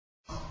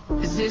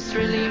Is this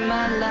really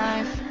my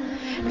life?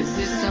 Is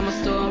this how my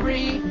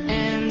story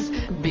ends?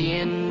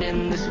 Being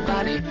in this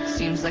body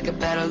seems like a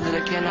battle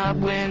that I cannot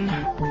win.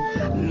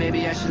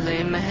 Maybe I should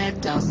lay my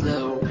head down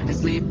slow and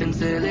sleep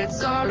until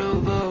it's all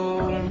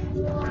over.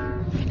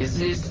 Is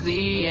this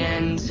the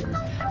end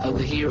of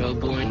the hero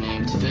boy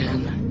named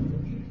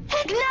Finn?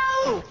 Heck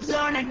no!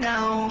 Zornik,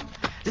 no!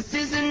 This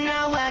isn't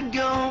how I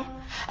go.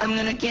 I'm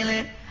gonna kill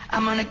it.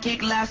 I'm gonna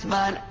kick last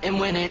butt and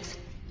win it.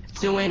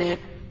 To win it,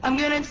 I'm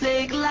gonna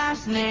take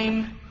last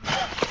name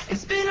and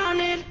spin on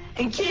it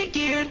and kick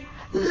it.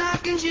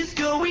 Life can just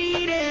go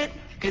eat it,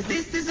 cause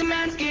this is a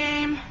man's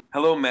game.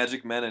 Hello,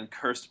 magic men and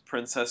cursed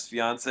princess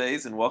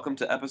fiancés, and welcome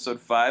to episode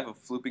 5 of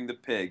Flooping the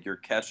Pig, your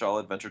catch-all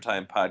Adventure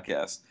Time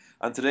podcast.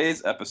 On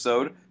today's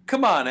episode,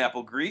 come on,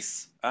 Apple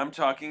Grease! I'm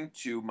talking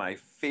to my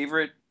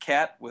favorite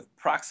cat with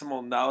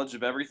proximal knowledge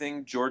of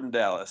everything,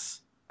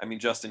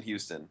 Justin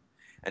Houston,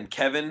 and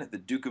Kevin, the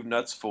Duke of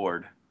Nuts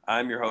Ford.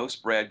 I'm your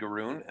host, Brad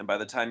Garoon, and by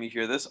the time you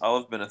hear this, I'll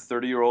have been a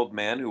 30-year-old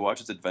man who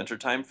watches Adventure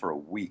Time for a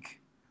week.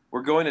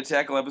 We're going to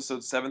tackle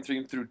episodes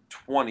 17 through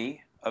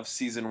 20 of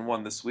Season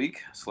 1 this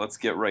week, so let's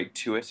get right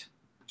to it.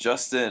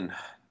 Justin,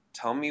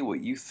 tell me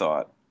what you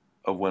thought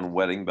of When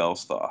Wedding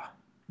Bells Thaw.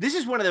 This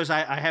is one of those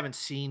I haven't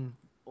seen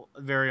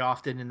very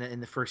often in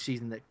the first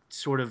season that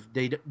sort of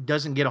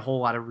doesn't get a whole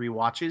lot of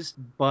rewatches,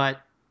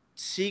 but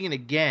seeing it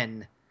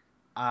again,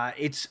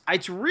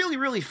 it's really,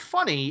 really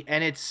funny,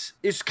 and it's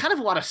kind of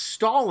a lot of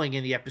stalling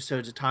in the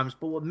episodes at times,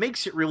 but what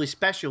makes it really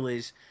special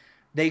is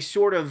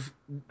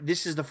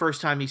this is the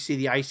first time you see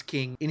the Ice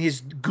King in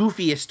his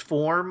goofiest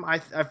form, I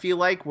feel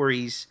like, where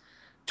he's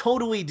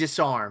totally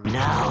disarmed.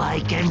 Now I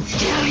can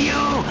kill you!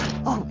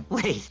 Oh,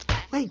 wait.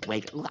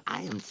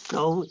 I am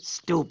so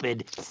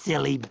stupid,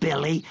 silly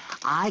Billy.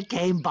 I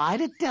came by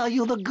to tell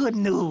you the good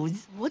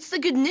news. What's the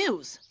good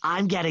news?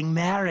 I'm getting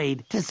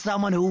married to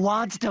someone who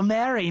wants to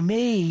marry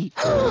me.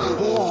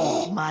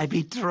 My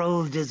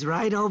betrothed is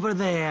right over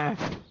there.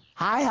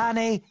 Hi,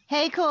 honey.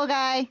 Hey, cool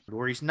guy.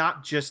 Where he's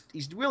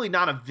really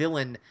not a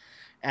villain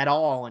at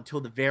all until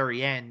the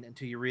very end,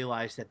 until you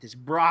realize that this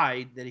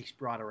bride that he's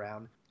brought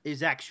around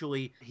is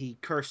actually, he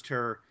cursed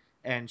her,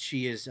 and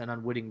she is an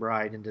unwitting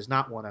bride and does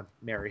not want to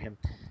marry him,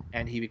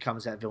 and he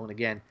becomes that villain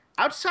again.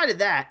 Outside of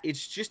that,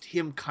 it's just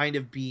him kind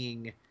of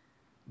being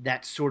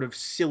that sort of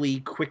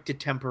silly,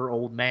 quick-to-temper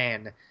old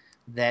man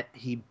that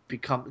he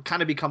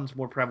becomes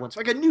more prevalent. It's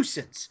like a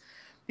nuisance.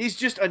 He's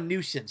just a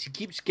nuisance. He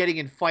keeps getting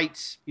in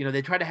fights. You know,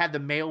 they try to have the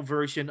male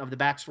version of the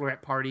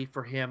bachelorette party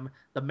for him,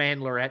 the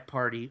manlorette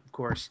party, of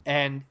course.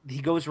 And he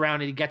goes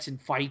around and he gets in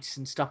fights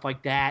and stuff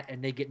like that,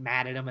 and they get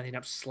mad at him and they end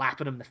up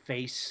slapping him in the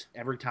face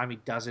every time he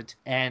does it.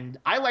 And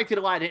I liked it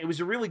a lot. It was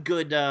a really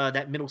good,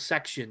 that middle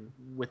section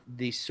with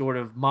the sort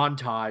of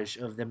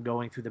montage of them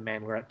going through the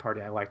manlorette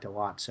party. I liked it a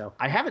lot. So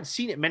I haven't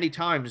seen it many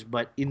times,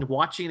 but in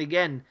watching it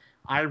again,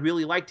 I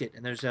really liked it,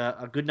 and there's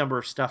a good number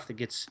of stuff that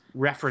gets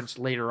referenced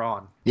later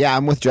on. Yeah,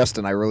 I'm with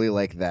Justin. I really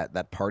like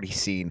that party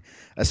scene,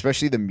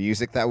 especially the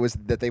music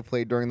that they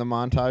played during the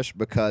montage,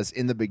 because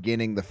in the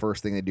beginning, the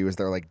first thing they do is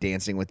they're like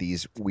dancing with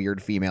these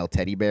weird female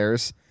teddy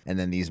bears, and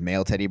then these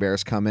male teddy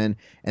bears come in,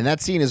 and that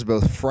scene is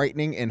both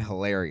frightening and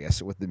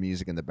hilarious with the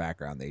music in the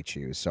background they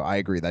choose. So I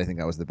agree that I think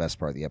that was the best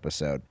part of the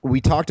episode.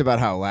 We talked about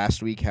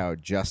how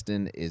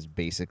Justin is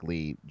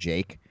basically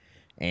Jake,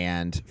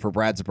 and for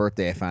Brad's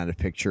birthday, I found a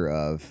picture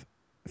of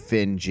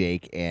Finn,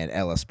 Jake, and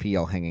LSP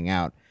all hanging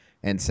out,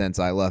 and since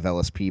I love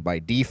LSP by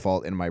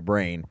default in my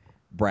brain,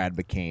 Brad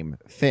became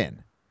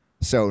Finn.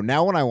 So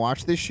now when I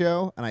watch this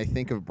show and I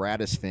think of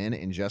Brad as Finn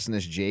and Justin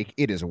as Jake,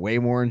 it is way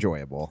more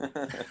enjoyable.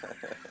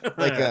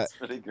 That's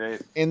pretty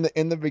great. In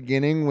the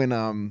beginning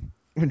when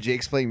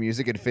Jake's playing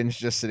music and Finn's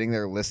just sitting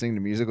there listening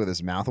to music with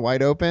his mouth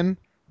wide open,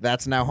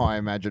 that's now how I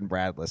imagine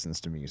Brad listens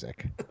to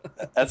music.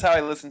 That's how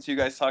I listen to you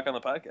guys talk on the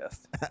podcast.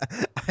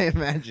 I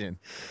imagine.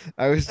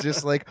 I was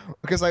just like,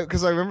 because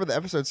I remember the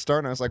episode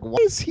starting, I was like, why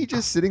is he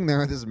just sitting there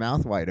with his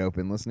mouth wide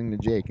open listening to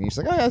Jake? And he's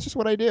like, oh, yeah, that's just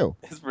what I do.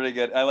 It's pretty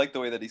good. I like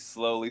the way that he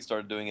slowly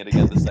started doing it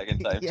again the second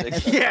time.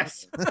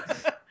 Yes.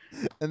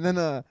 And then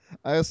I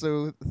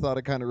also thought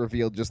it kind of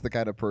revealed just the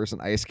kind of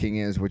person Ice King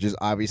is, which is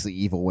obviously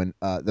evil. When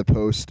the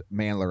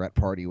post-Manlorette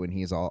party, when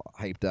he's all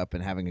hyped up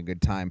and having a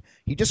good time,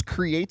 he just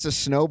creates a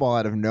snowball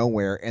out of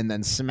nowhere and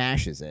then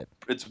smashes it.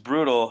 It's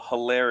brutal,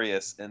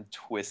 hilarious, and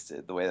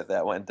twisted the way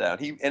that went down.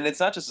 And it's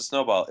not just a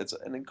snowball; it's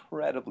an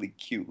incredibly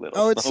cute little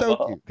snowball. It's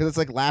so cute because it's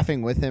like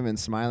laughing with him and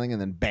smiling, and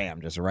then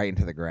bam, just right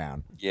into the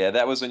ground. Yeah,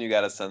 that was when you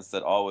got a sense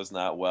that all was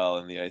not well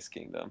in the Ice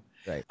Kingdom.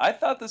 Right. I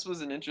thought this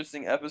was an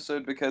interesting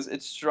episode because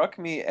it struck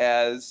me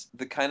as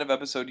the kind of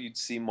episode you'd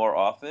see more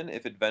often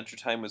if Adventure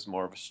Time was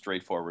more of a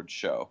straightforward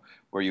show,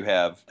 where you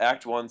have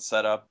Act 1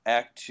 setup,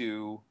 Act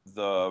 2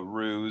 the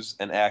ruse,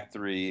 and Act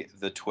 3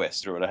 the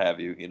twist, or what have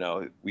you. You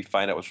know, we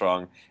find out what's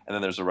wrong, and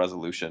then there's a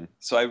resolution.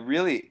 So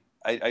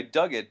I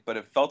dug it, but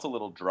it felt a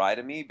little dry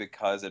to me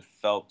because it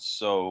felt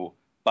so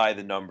by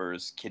the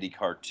numbers kiddie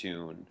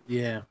cartoon.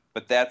 Yeah.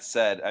 But that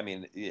said, I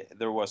mean,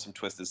 there was some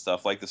twisted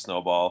stuff like the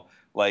snowball,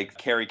 like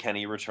Carrie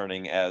Kenny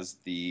returning as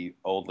the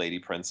old lady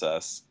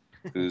princess.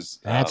 who's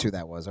That's who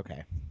that was.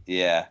 Okay.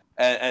 yeah,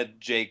 and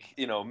Jake,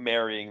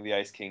 marrying the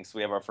Ice King. So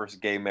we have our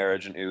first gay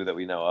marriage in Ooh that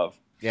we know of.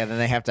 Yeah, then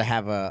they have to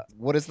have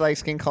what does the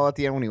Ice King call at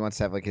the end when he wants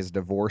to have like his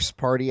divorce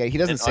party? He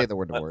doesn't say the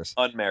word divorce.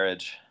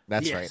 Unmarriage.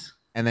 That's right.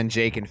 And then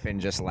Jake and Finn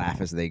just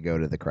laugh as they go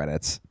to the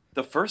credits.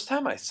 The first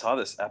time I saw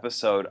this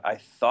episode, I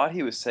thought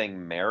he was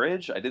saying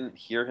marriage. I didn't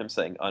hear him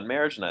saying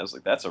unmarriage, and I was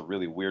like, that's a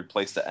really weird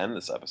place to end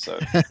this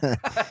episode.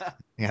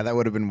 Yeah, that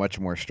would have been much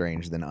more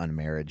strange than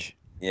unmarriage.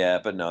 Yeah,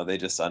 but no, they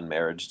just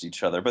unmarriaged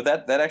each other. But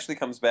that actually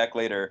comes back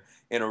later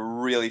in a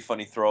really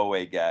funny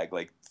throwaway gag,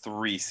 like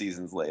 3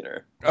 seasons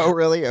later. Oh,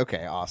 really?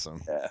 Okay,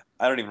 awesome. Yeah,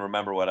 I don't even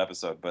remember what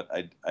episode, but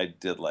I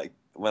did like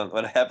when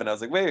it happened. I was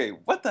like, wait,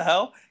 what the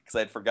hell? Because I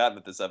had forgotten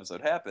that this episode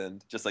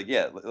happened. Just like,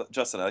 yeah,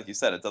 Justin, like you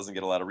said, it doesn't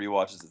get a lot of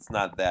rewatches. It's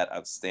not that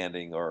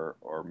outstanding or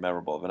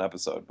memorable of an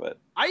episode, but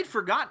I had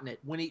forgotten it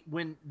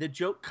when the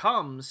joke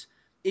comes.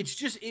 It's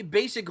just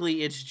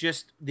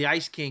the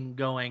Ice King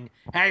going,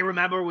 "Hey,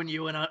 remember when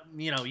you and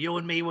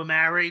me were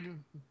married?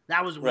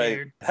 That was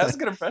weird." That was a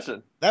good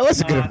impression. That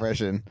was a good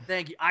impression.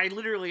 Thank you. I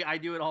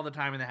do it all the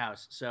time in the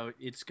house, so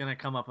it's gonna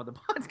come up on the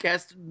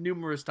podcast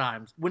numerous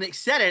times. When it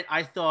said it,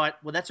 I thought,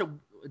 well,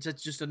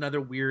 it's just another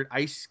weird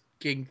Ice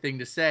King thing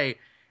to say,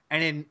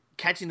 and then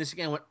catching this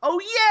again, I went, oh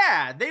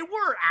yeah, they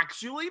were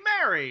actually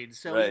married.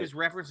 So He was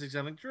referencing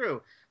something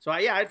true. So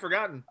I'd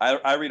forgotten.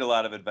 I read a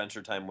lot of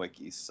Adventure Time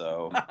wikis,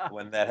 so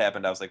when that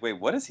happened, I was like, wait,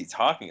 what is he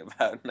talking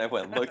about? And I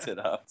went and looked it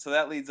up. So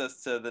that leads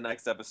us to the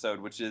next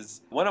episode, which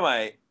is one of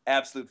my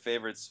absolute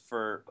favorites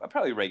for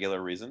probably regular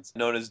reasons,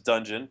 known as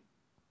Dungeon.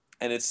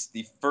 And it's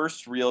the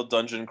first real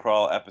dungeon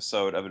crawl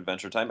episode of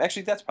Adventure Time.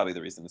 Actually, that's probably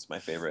the reason it's my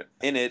favorite.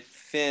 In it,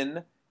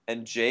 Finn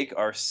and Jake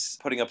are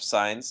putting up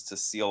signs to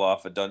seal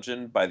off a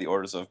dungeon by the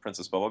orders of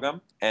Princess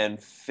Bubblegum.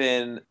 And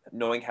Finn,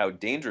 knowing how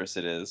dangerous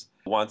it is,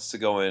 wants to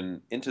go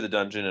into the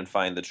dungeon and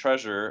find the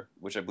treasure,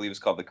 which I believe is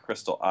called the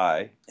Crystal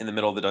Eye, in the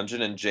middle of the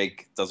dungeon. And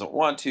Jake doesn't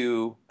want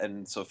to.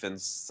 And so Finn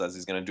says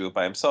he's going to do it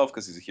by himself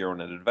because he's a hero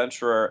and an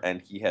adventurer.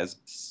 And he has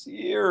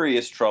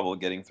serious trouble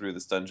getting through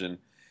this dungeon,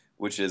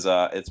 which is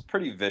it's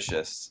pretty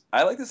vicious.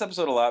 I like this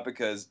episode a lot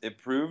because it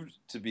proved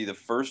to be the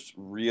first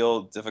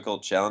real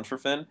difficult challenge for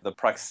Finn. The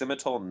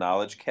proximal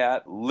knowledge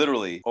cat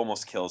literally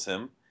almost kills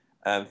him,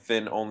 and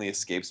Finn only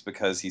escapes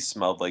because he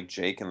smelled like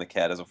Jake, and the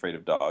cat is afraid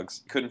of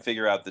dogs. Couldn't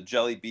figure out the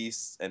jelly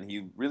beast, and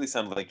he really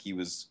sounded like he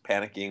was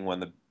panicking when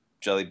the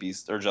jelly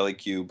beast or jelly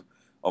cube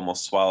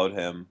almost swallowed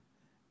him.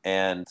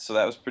 And so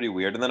that was pretty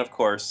weird. And then, of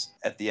course,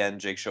 at the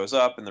end, Jake shows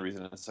up, and the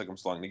reason it took him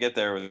so long to get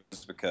there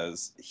was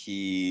because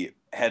he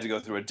had to go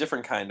through a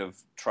different kind of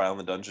trial in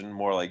the dungeon,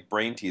 more like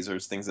brain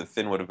teasers, things that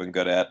Finn would have been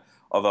good at.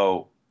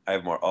 Although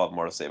I'll have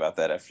more to say about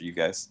that after you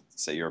guys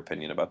say your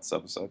opinion about this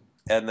episode.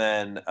 And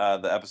then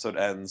the episode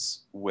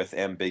ends with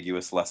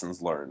ambiguous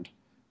lessons learned,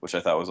 which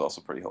I thought was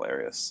also pretty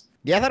hilarious.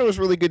 Yeah, I thought it was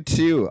really good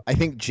too. I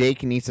think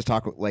Jake needs to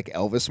talk like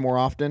Elvis more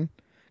often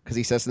because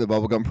he says to the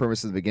bubblegum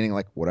princess at the beginning,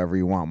 like, whatever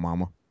you want,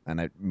 mama. And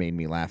it made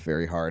me laugh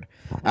very hard.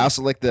 I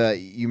also like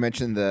you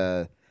mentioned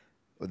the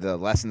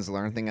lessons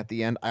learned thing at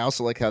the end. I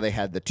also like how they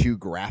had the 2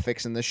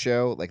 graphics in the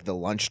show, like the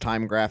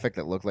lunchtime graphic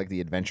that looked like the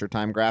Adventure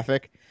Time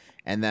graphic.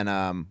 And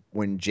then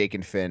when Jake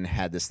and Finn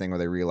had this thing where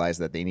they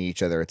realized that they need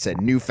each other, it said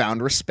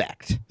newfound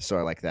respect. So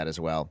I like that as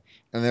well.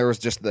 And there was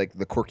just like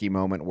the quirky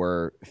moment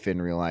where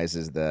Finn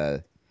realizes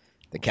the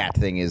cat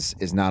thing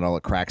is not all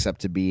it cracks up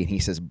to be, and he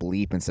says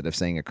bleep instead of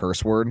saying a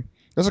curse word.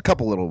 There's a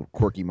couple little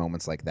quirky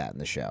moments like that in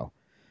the show.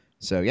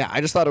 So yeah, I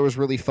just thought it was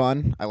really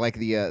fun. I like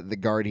the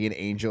guardian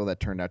angel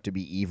that turned out to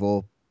be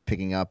evil,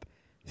 picking up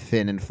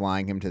Finn and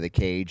flying him to the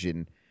cage,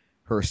 and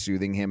her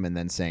soothing him and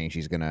then saying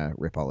she's gonna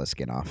rip all his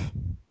skin off.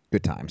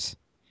 Good times.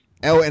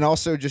 Oh, and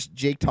also just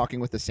Jake talking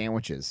with the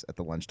sandwiches at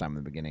the lunchtime in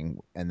the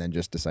beginning, and then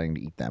just deciding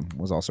to eat them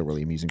was also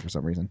really amusing for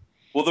some reason.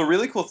 Well, the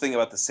really cool thing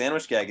about the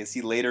sandwich gag is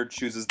he later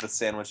chooses the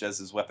sandwich as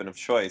his weapon of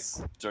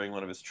choice during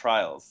one of his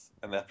trials,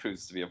 and that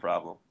proves to be a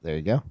problem. There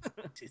you go.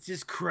 It's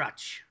his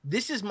crutch.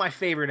 This is my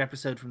favorite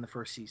episode from the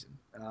first season.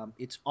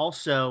 It's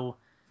also,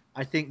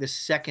 I think, the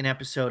second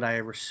episode I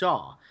ever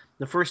saw.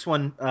 The first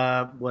one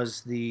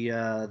was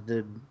I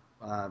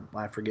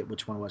forget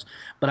which one it was,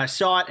 but I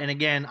saw it, and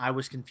again, I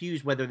was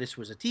confused whether this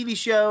was a TV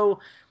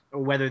show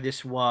or whether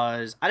this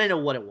was, I didn't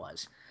know what it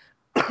was.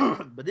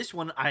 But this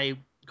one, I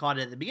caught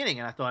it at the beginning,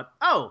 and I thought,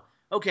 oh,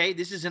 okay,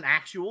 this is an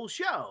actual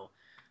show.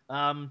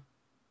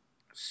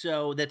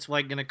 So that's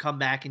like going to come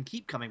back and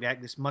keep coming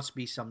back. This must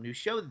be some new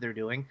show that they're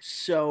doing.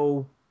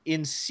 So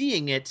in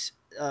seeing it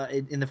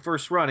in the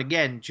first run,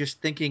 again,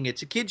 just thinking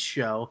it's a kid's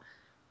show,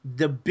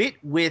 the bit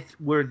with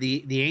where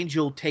the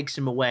angel takes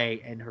him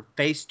away and her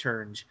face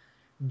turns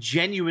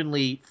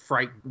genuinely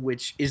frightened,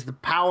 which is the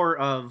power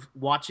of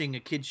watching a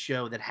kid's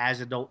show that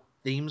has adult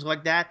themes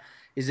like that,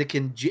 is it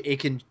can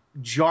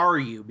jar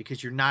you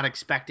because you're not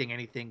expecting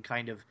anything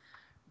kind of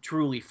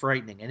truly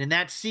frightening. And in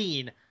that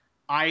scene,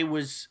 I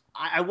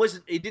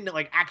wasn't, it didn't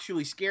like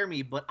actually scare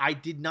me, but I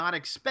did not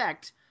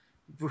expect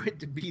for it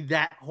to be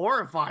that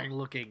horrifying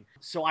looking.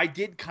 So I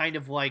did kind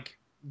of like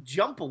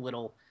jump a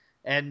little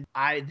And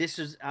this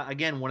is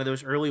again one of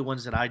those early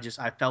ones that I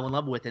fell in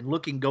love with. And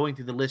going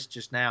through the list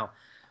just now,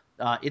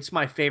 it's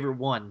my favorite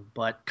one.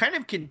 But kind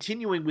of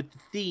continuing with the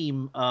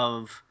theme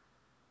of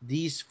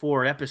these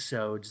 4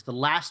 episodes, the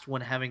last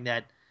one having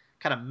that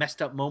kind of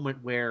messed up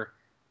moment where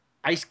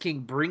Ice King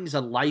brings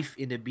a life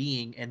into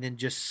being and then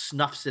just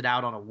snuffs it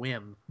out on a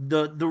whim.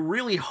 The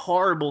really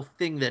horrible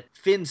thing that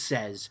Finn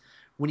says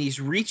when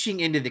he's reaching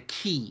into the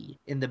key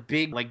in the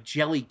big like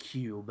jelly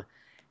cube,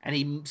 and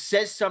he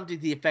says something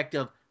to the effect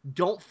of,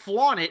 "Don't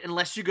flaunt it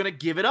unless you're gonna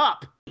give it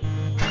up."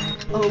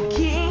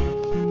 Okay,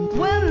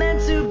 we're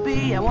meant to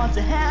be. I want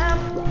to have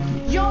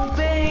your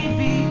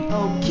baby.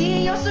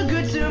 Okay, you're so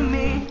good to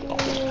me.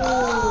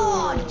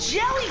 Oh,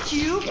 jelly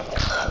cube.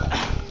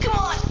 Come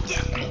on,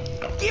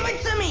 give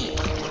it to me.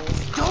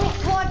 Don't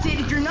flaunt it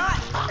if you're not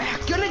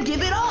gonna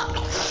give it up.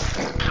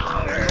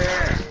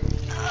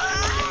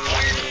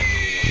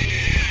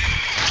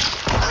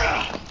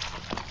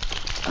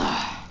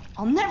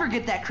 I'll never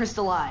get that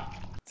crystal eye.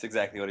 That's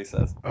exactly what he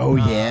says. Oh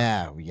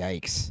yeah,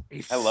 yikes!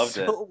 I loved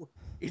it.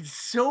 It's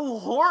so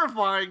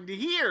horrifying to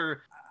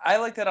hear. I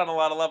like that on a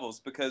lot of levels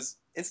because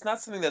it's not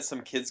something that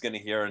some kid's going to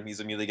hear and he's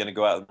immediately going to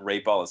go out and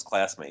rape all his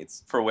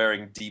classmates for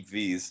wearing deep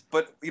V's.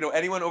 But,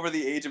 anyone over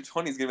the age of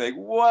 20 is going to be like,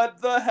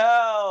 what the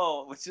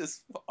hell? Which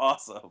is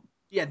awesome.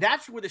 Yeah,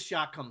 that's where the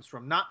shock comes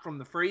from. Not from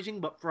the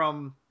phrasing, but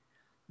from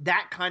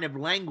that kind of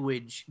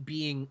language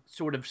being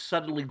sort of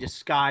subtly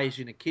disguised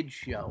in a kid's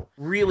show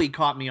really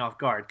caught me off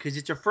guard because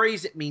it's a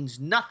phrase that means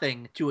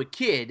nothing to a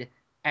kid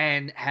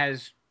and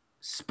has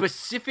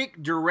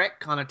specific direct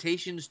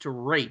connotations to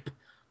rape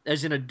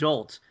as an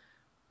adult.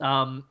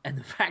 And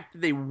the fact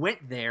that they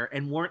went there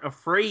and weren't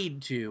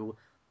afraid to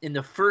in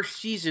the first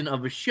season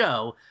of a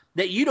show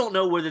that you don't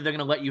know whether they're going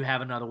to let you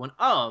have another one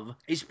of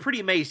is pretty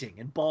amazing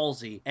and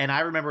ballsy. And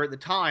I remember at the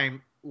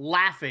time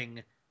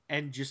laughing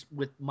and just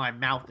with my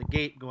mouth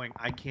agape going,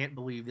 I can't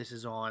believe this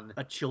is on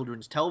a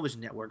children's television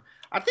network.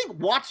 I think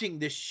watching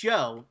this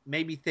show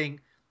made me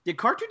think, did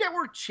Cartoon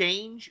Network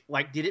change?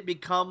 Like, did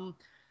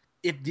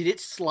it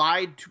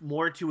slide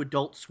more to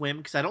Adult Swim?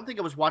 Because I don't think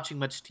I was watching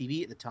much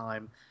TV at the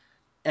time.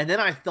 And then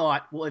I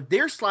thought, well, if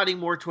they're sliding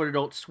more toward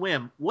Adult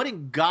Swim, what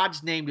in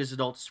God's name does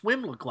Adult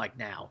Swim look like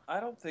now? I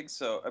don't think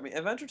so. I mean,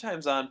 Adventure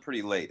Time's on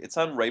pretty late. It's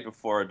on right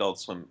before Adult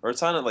Swim, or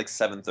it's on at like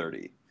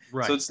 7:30.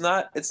 Right. So it's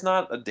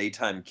not a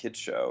daytime kid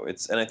show.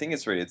 And I think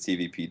it's rated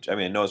TV PG. I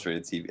mean, I know it's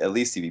rated TV, at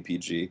least TV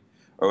PG,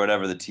 or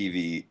whatever the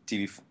TV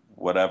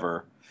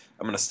whatever.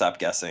 I'm gonna stop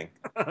guessing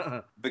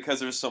because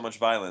there's so much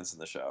violence in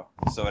the show,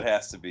 so it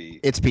has to be.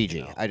 It's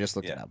PG. I just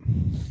looked it up.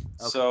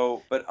 Okay.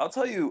 So, but I'll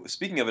tell you,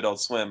 speaking of Adult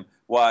Swim,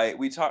 why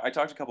I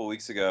talked a couple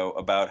weeks ago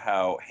about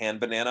how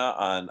Hand Banana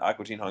on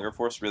Aqua Teen Hunger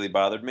Force really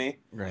bothered me.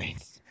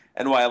 Right.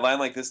 And why a line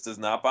like this does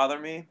not bother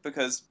me,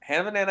 because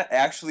Hand Banana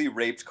actually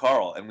raped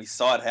Carl, and we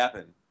saw it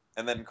happen.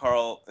 And then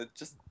Carl, it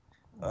just,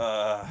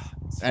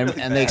 and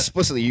really they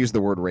explicitly use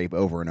the word rape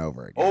over and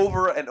over again.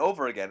 Over and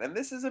over again. And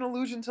this is an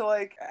allusion to,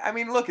 like, I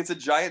mean, look, it's a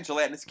giant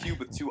gelatinous cube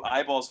with 2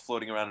 eyeballs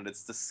floating around, and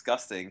it's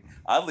disgusting.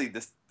 Oddly,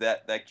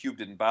 that cube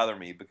didn't bother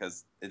me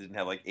because it didn't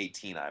have, like,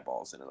 18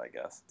 eyeballs in it, I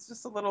guess. It's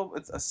just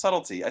it's a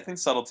subtlety. I think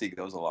subtlety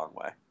goes a long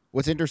way.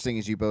 What's interesting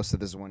is you both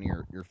said this is one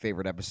of your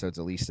favorite episodes,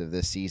 at least of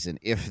this season.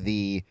 If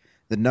the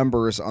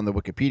numbers on the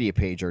Wikipedia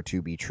page are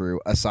to be true,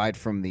 aside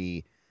from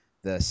the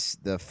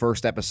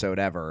first episode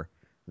ever,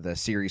 the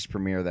series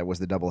premiere that was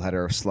the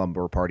doubleheader of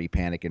Slumber Party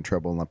Panic and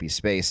Trouble in Lumpy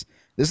Space,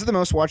 this is the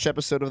most watched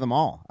episode of them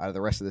all out of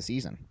the rest of the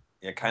season.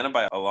 Yeah, kind of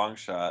by a long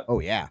shot. Oh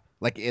yeah,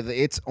 like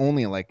it's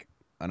only like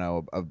I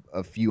know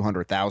a few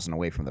 100,000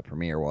 away from the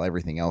premiere, while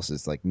everything else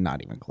is like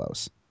not even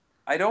close.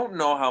 I don't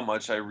know how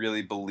much I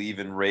really believe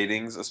in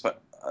ratings,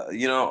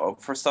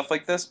 for stuff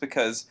like this,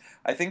 because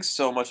I think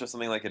so much of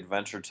something like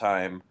Adventure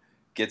Time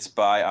got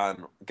by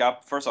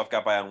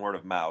on word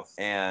of mouth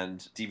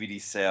and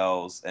DVD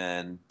sales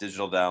and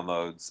digital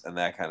downloads and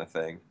that kind of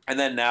thing. And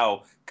then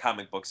now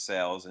comic book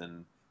sales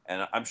and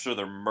I'm sure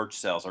their merch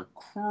sales are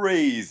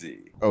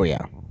crazy. Oh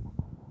yeah.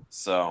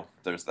 So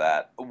there's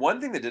that. One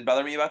thing that did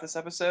bother me about this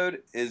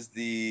episode is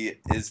the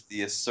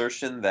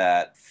assertion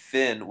that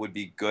Finn would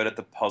be good at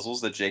the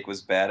puzzles that Jake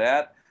was bad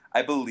at.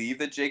 I believe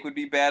that Jake would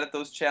be bad at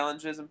those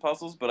challenges and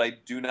puzzles, but I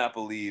do not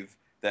believe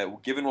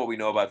that, given what we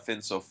know about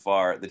Finn so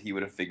far, that he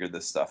would have figured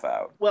this stuff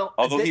out. Well,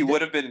 although he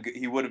would have been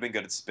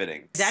good at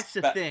spitting. That's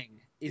the thing,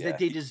 is that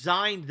they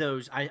designed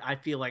those. I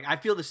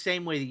feel the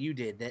same way that you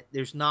did.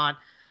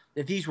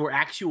 That these were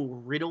actual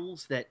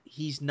riddles. That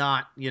he's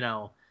not,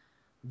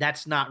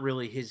 that's not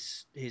really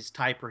his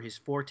type or his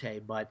forte.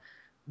 But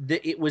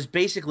it was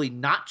basically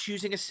not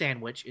choosing a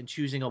sandwich and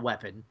choosing a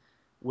weapon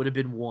would have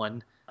been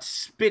one.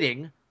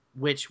 Spitting,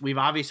 which we've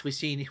obviously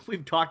seen,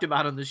 we've talked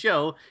about on the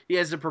show, he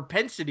has a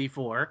propensity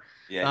for.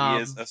 Yeah,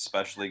 he is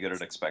especially good at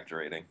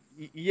expectorating.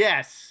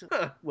 Yes,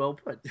 well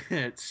put.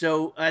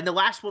 So, and the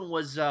last one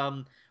was,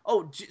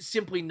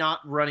 simply not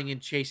running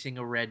and chasing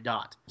a red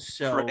dot.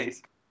 So, right.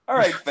 All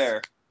right,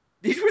 fair.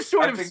 These were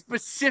sort of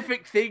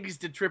specific things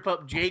to trip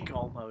up Jake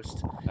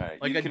almost. All right,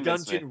 like a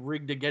dungeon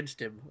rigged against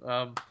him.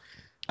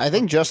 I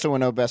think Justin would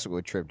know best what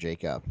would trip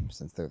Jake up,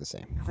 since they're the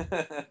same.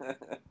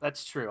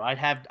 That's true. I'd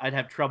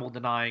have trouble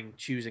denying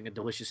choosing a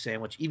delicious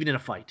sandwich, even in a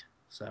fight.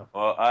 So.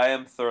 Well, I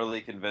am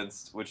thoroughly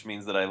convinced, which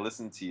means that I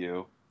listened to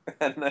you,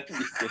 and then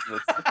you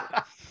convinced me.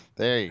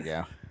 There you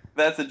go.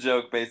 That's a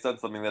joke based on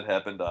something that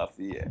happened off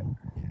the air.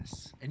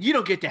 Yes. And you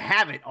don't get to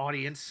have it,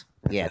 audience.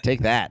 Yeah,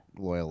 take that,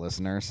 loyal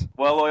listeners.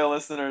 Well, loyal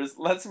listeners,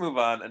 let's move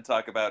on and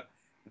talk about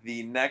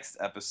the next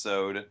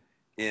episode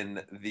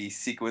in the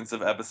sequence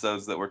of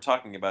episodes that we're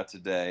talking about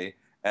today.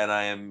 And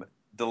I am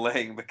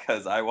delaying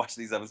because I watched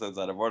these episodes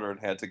out of order and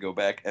had to go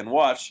back and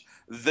watch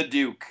The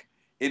Duke,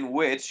 in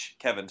which,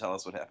 Kevin, tell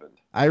us what happened.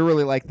 I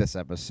really like this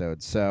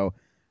episode. So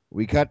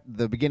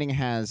the beginning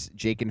has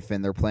Jake and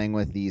Finn. They're playing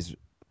with these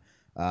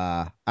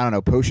I don't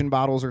know, potion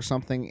bottles or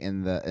something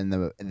in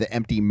the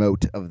empty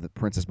moat of the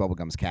Princess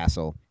Bubblegum's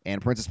castle.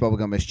 And Princess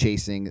Bubblegum is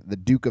chasing the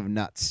Duke of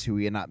Nuts, who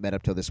we had not met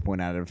up till this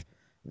point, out of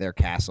their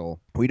castle.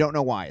 We don't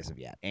know why as of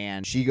yet.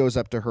 And she goes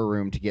up to her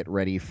room to get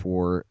ready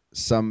for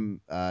some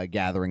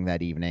gathering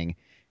that evening.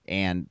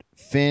 And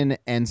Finn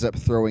ends up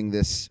throwing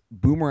this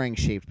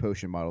boomerang-shaped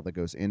potion bottle that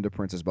goes into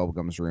Princess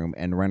Bubblegum's room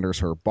and renders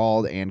her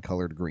bald and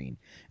colored green.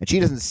 And she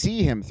doesn't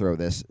see him throw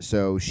this,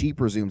 so she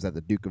presumes that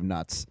the Duke of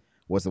Nuts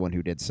was the one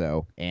who did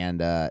so.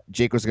 And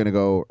Finn was going to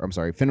go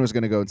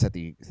and set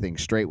the thing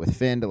straight with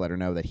Finn to let her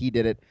know that he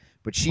did it.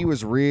 But she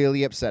was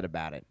really upset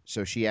about it.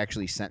 So she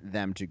actually sent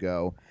them to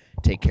go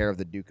take care of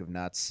the Duke of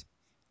Nuts.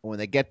 When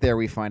they get there,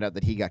 we find out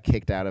that he got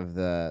kicked out of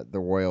the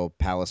royal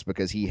palace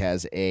because he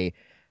has a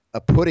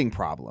pudding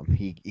problem.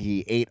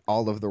 He ate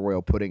all of the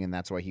royal pudding, and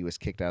that's why he was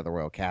kicked out of the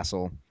royal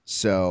castle.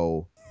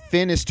 So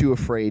Finn is too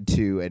afraid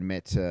to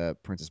admit to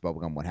Princess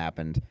Bubblegum what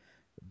happened.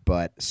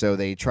 But so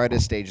they try to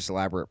stage this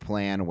elaborate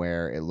plan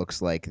where it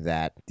looks like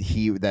that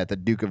the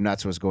Duke of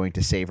Nuts was going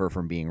to save her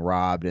from being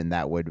robbed, and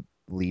that would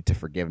lead to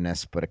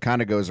forgiveness. But it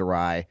kind of goes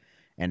awry,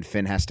 and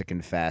Finn has to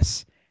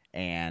confess,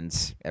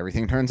 and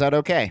everything turns out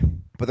okay.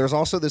 But there's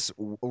also this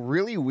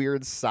really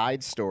weird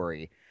side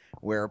story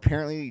where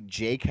apparently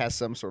Jake has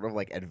some sort of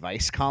like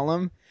advice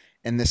column,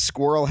 and the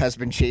squirrel has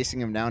been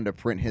chasing him down to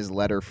print his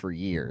letter for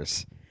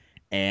years.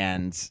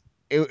 And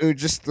it was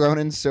just thrown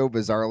in so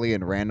bizarrely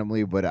and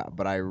randomly, but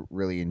I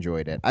really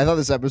enjoyed it. I thought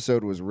this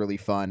episode was really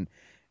fun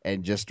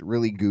and just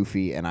really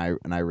goofy, and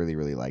I really,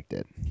 really liked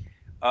it.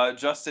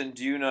 Justin,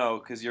 do you know,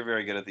 because you're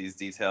very good at these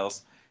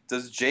details,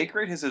 does Jake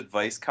rate his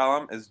advice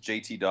column as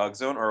JT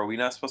Dogzone, or are we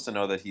not supposed to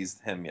know that he's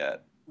him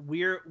yet?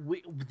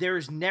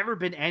 There's never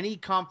been any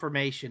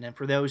confirmation, and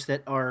for those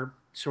that are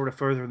sort of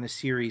further in the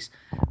series,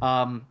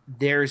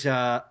 there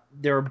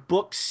are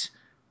books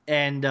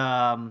and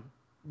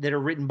that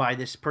are written by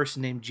this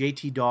person named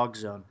JT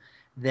Dogzone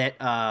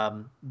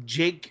that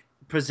Jake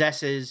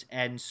possesses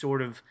and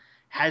sort of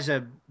has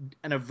an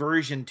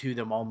aversion to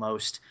them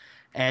almost.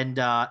 And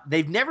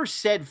they've never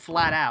said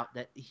flat out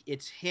that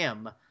it's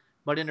him,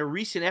 but in a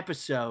recent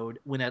episode,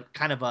 when a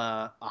kind of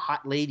a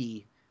hot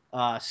lady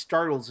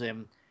startles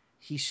him,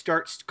 he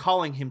starts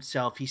calling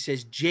himself, he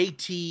says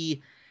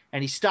JT,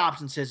 and he stops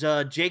and says,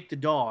 Jake the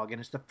dog.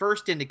 And it's the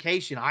first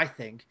indication,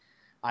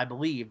 I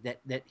believe,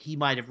 that he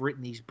might have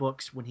written these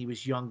books when he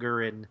was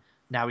younger, and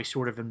now he's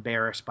sort of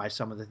embarrassed by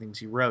some of the things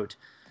he wrote.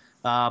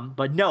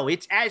 But no,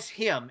 it's as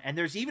him. And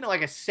there's even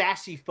like a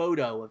sassy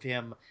photo of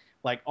him,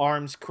 like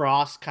arms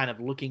crossed, kind of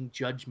looking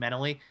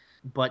judgmentally.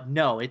 But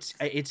no, it's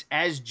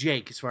as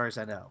Jake, as far as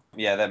I know.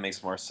 Yeah, that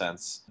makes more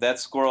sense. That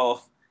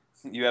squirrel,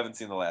 you haven't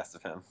seen the last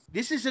of him.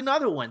 This is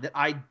another one that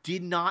I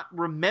did not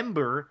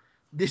remember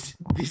this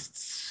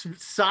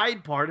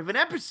side part of an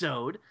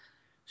episode.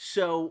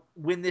 So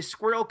when this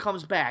squirrel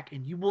comes back,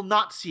 and you will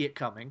not see it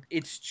coming,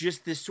 it's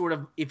just this sort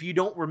of, if you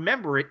don't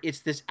remember it,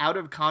 it's this out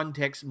of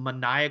context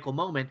maniacal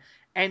moment.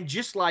 And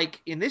just like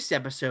in this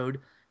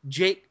episode,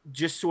 Jake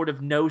just sort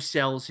of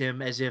no-sells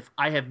him as if,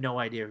 I have no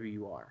idea who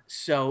you are.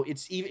 So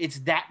it's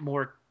that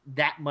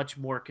much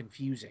more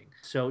confusing.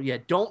 So yeah,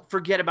 don't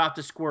forget about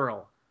the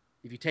squirrel.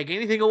 If you take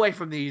anything away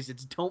from these,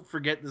 it's don't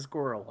forget the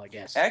squirrel, I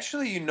guess.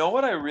 Actually, you know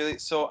what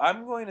so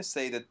I'm going to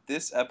say that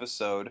this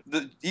episode,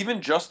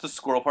 even just the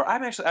squirrel part,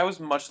 I was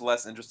much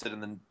less interested in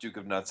the Duke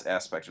of Nuts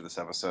aspect of this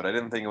episode. I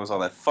didn't think it was all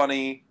that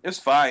funny. It was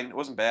fine. It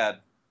wasn't bad.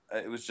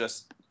 It was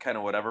just kind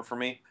of whatever for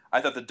me. I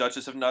thought the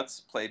Duchess of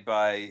Nuts, played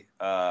by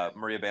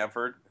Maria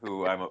Bamford,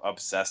 who I'm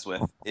obsessed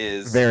with,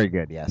 is very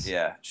good. Yes.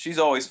 Yeah, she's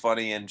always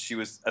funny, and she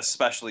was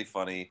especially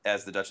funny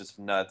as the Duchess of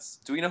Nuts.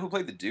 Do we know who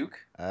played the Duke?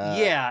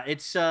 Yeah,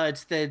 it's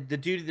the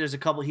dude. There's a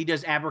couple. He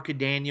does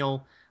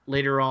Abracadaniel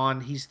later on.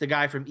 He's the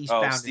guy from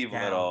Eastbound. Oh, Steve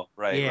Little.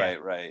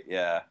 Right.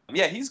 Yeah.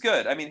 Yeah, he's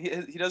good. I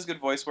mean, he does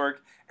good voice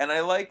work, and I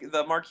like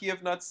the Marquis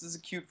of Nuts is a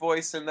cute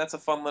voice, and that's a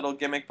fun little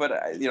gimmick. But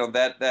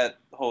that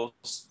whole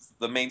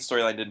the main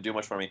storyline didn't do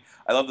much for me.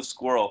 I love the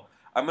squirrel.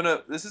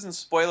 This isn't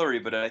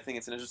spoilery, but I think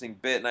it's an interesting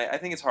bit, and I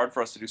think it's hard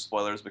for us to do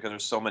spoilers because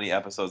there's so many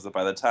episodes that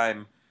by the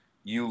time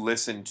you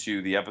listen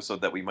to the episode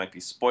that we might be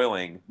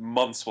spoiling,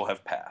 months will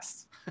have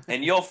passed.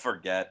 And you'll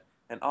forget,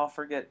 and I'll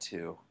forget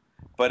too.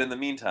 But in the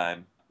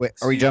meantime... Wait,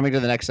 are we jumping to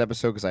the next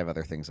episode? Because I have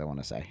other things I want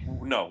to say.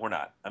 No, we're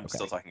not. I'm Okay.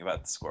 still talking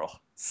about the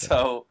squirrel.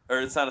 So,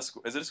 or it's not a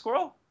squirrel. Is it a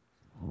squirrel?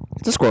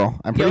 It's a squirrel.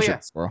 I'm pretty sure yeah.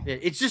 it's a squirrel.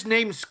 It's just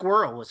named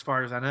Squirrel, as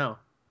far as I know.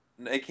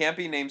 It can't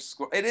be named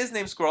Squirrel. It is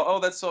named Squirrel. Oh,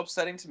 that's so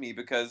upsetting to me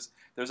because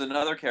there's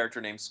another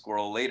character named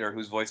Squirrel later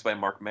who's voiced by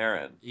Mark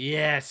Maron.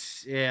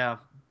 Yes, yeah.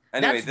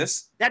 Anyway,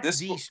 that's this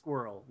the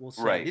squirrel. We'll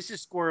say right. This is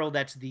Squirrel.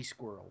 That's the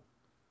squirrel.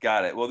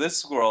 Got it. Well, this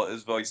squirrel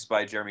is voiced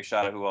by Jeremy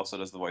Shada, who also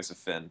does the voice of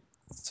Finn.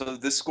 So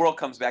this squirrel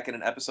comes back in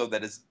an episode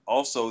that is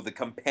also the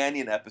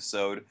companion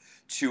episode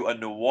to a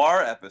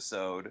noir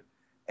episode,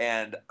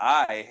 and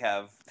I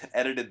have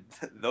edited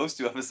those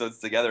two episodes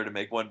together to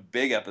make one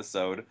big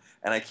episode,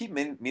 and I keep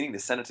meaning to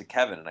send it to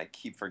Kevin, and I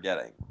keep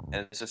forgetting,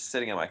 and it's just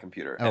sitting on my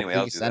computer. Oh, anyway,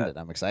 I'll please do send that. it.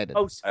 I'm excited.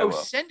 I will.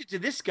 Send it to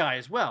this guy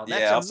as well.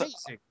 That's Yeah,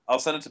 amazing. I'll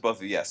send it to both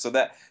of you. Yes. So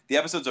that the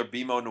episodes are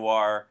BMO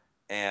Noir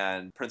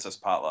and Princess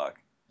Potluck.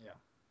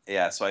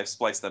 Yeah, so I've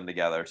spliced them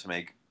together to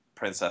make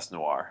Princess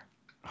Noir.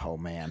 Oh,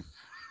 man.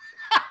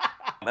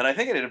 And I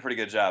think I did a pretty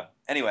good job.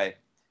 Anyway,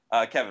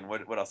 Kevin,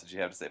 what else did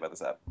you have to say about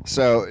this app?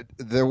 So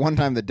the one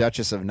time the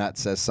Duchess of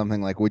Nuts says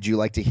something like, "Would you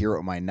like to hear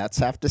what my nuts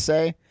have to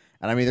say?"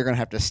 And I'm either going to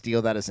have to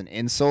steal that as an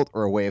insult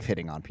or a way of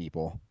hitting on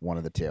people. One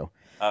of the two.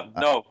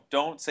 No,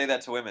 don't say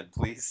that to women,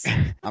 please.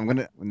 I'm going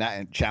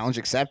to challenge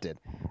accepted.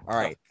 All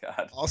right. Oh,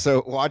 God.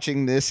 Also,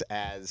 watching this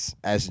as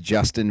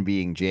Justin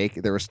being Jake,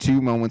 there was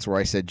two moments where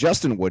I said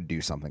Justin would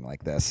do something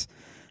like this.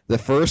 The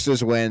first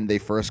is when they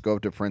first go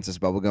up to Princess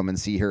Bubblegum and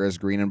see her as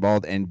green and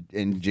bald,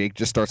 and Jake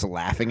just starts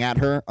laughing at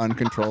her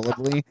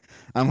uncontrollably.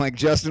 I'm like,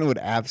 Justin would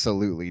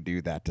absolutely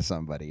do that to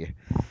somebody.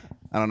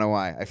 I don't know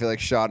why. I feel like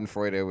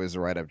Schadenfreude was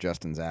right up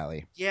Justin's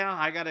alley. Yeah,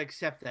 I gotta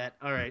accept that.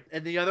 All right,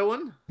 and the other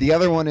one? The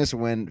other one is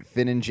when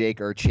Finn and Jake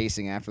are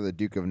chasing after the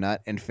Duke of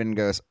Nut, and Finn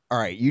goes, "All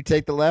right, you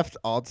take the left,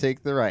 I'll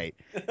take the right."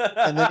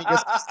 And then he goes,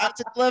 "I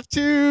took the left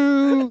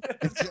too."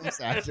 And jumps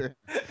after.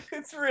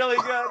 It's really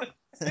good.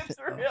 It's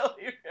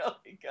really,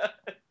 really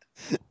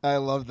good. I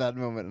love that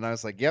moment, and I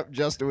was like, "Yep,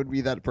 Justin would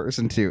be that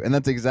person too," and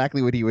that's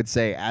exactly what he would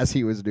say as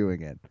he was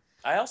doing it.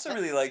 I also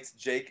really liked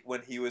Jake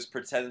when he was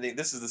pretending.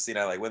 This is the scene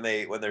I like when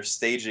they're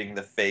staging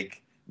the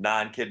fake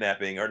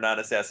non-kidnapping or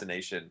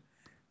non-assassination,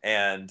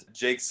 and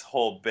Jake's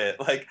whole bit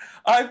like,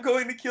 "I'm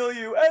going to kill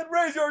you and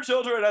raise your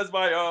children as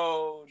my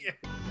own."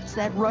 Is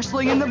that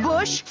rustling in the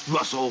bush?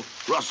 Rustle,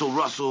 rustle,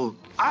 rustle.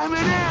 I'm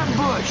in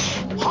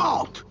ambush.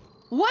 Halt!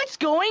 What's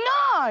going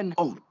on?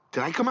 Oh,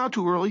 did I come out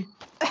too early?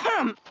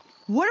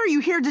 What are you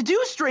here to do,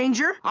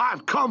 stranger?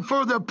 I've come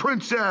for the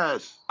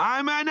princess.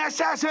 I'm an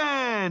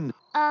assassin.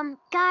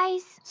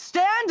 Guys?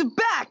 Stand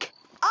back!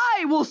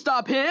 I will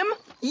stop him!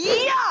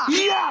 Yeah!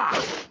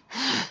 Yeah!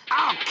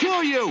 I'll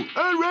kill you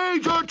and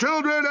raise your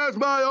children as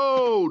my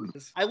own.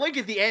 I like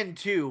at the end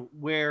too,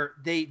 where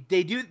they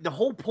do the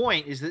whole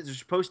point is that they're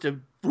supposed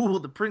to fool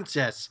the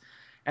princess,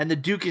 and the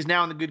Duke is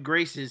now in the good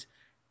graces,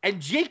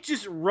 and Jake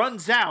just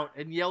runs out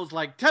and yells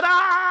like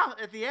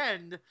 "Ta-da!" at the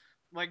end,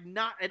 like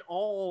not at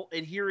all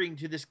adhering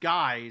to this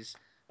guy's.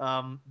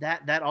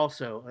 That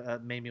also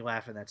made me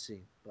laugh in that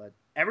scene, but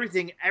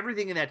everything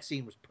in that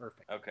scene was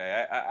perfect.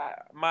 Okay,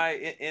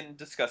 in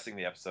discussing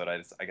the episode,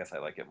 I guess I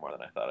like it more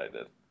than I thought I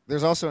did.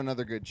 There's also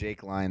another good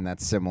Jake line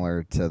that's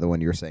similar to the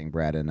one you were saying,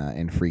 Brad,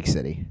 in Freak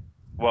City.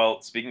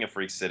 Well, speaking of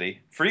Freak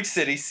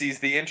City sees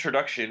the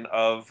introduction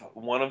of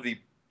one of the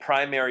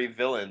primary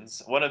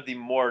villains, one of the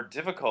more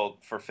difficult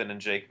for Finn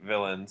and Jake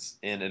villains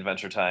in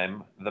Adventure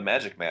Time, the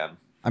Magic Man.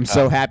 I'm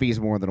so happy he's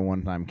more than a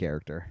one-time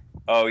character.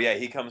 Oh yeah,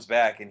 he comes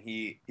back and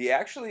he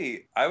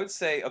actually, I would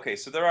say, okay,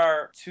 so there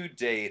are to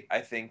date, I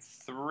think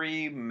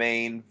 3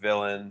 main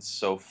villains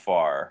so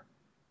far.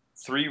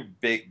 3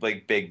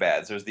 big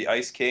bads. There's the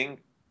Ice King,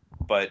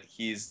 but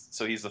he's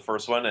the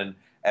first one, and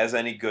as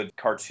any good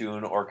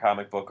cartoon or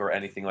comic book or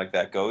anything like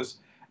that goes,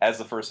 as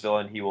the first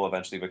villain, he will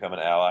eventually become an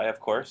ally,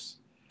 of course.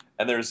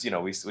 And there's,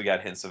 we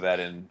got hints of that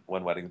in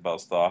When Wedding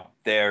Bells Thaw.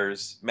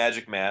 There's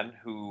Magic Man,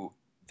 who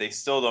they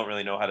still don't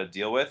really know how to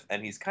deal with,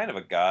 and he's kind of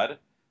a god,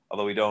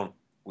 although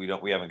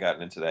we haven't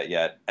gotten into that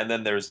yet. And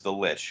then there's the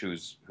Lich,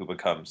 who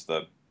becomes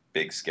the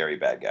big scary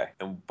bad guy,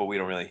 but we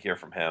don't really hear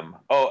from him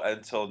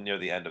until near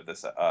the end of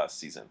this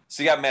season.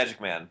 So you got Magic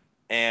Man,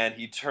 and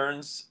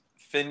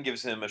Finn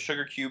gives him a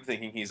sugar cube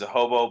thinking he's a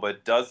hobo,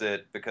 but does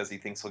it because he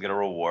thinks he'll get a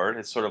reward.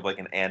 It's sort of like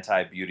an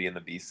anti-Beauty and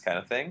the Beast kind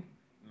of thing.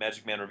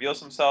 Magic Man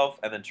reveals himself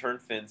and then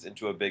turns Finn's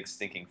into a big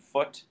stinking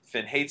foot.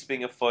 Finn hates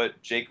being a foot.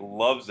 Jake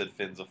loves that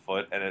Finn's a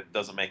foot, and it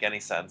doesn't make any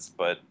sense,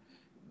 but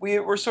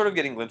we're sort of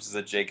getting glimpses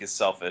that Jake is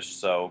selfish,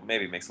 so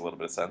maybe it makes a little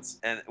bit of sense.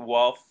 And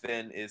while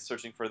Finn is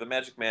searching for the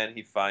Magic Man,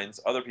 he finds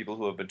other people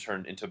who have been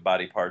turned into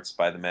body parts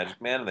by the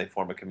Magic Man, and they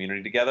form a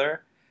community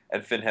together.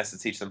 And Finn has to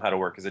teach them how to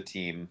work as a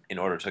team in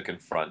order to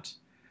confront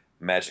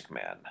Magic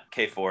Man.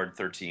 K Ford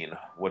 13,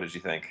 what did you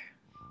think?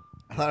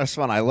 I thought it was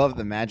fun. I love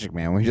the Magic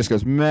Man when he just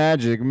goes,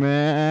 "Magic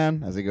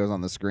Man," as he goes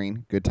on the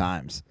screen. Good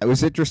times. It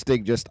was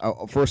interesting just,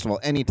 first of all,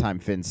 anytime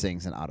Finn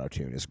sings an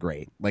auto-tune is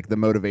great. Like the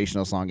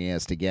motivational song he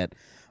has to get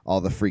all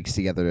the freaks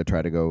together to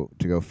try to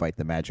go fight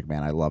the Magic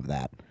Man. I love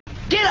that.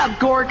 Get up,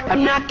 Gork!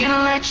 I'm not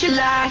gonna let you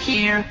lie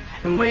here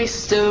and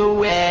waste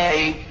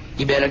away.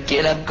 You better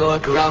get up,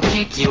 Gork, or I'll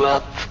pick you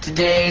up.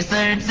 Today's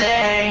the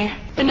day,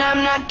 and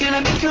I'm not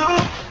gonna be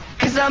cool,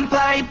 'cause I'm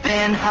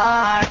piping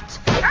hot.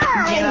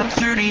 Get up,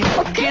 Trudy,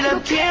 get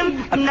up,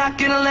 Kim, I'm not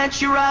gonna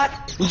let you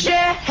rot.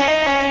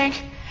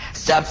 Jake,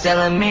 stop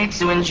telling me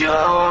to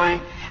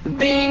enjoy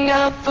being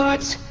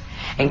afoot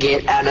and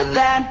get out of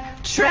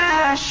that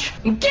trash.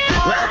 Get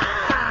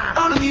up!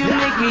 All of you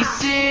make me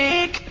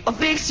sick. I'll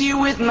fix you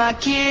with my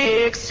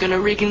kicks. Gonna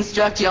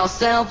reconstruct your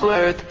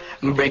self-worth.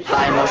 Break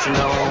my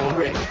emotional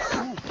brick.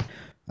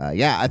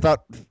 Yeah, I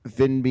thought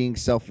Finn being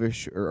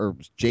selfish or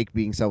Jake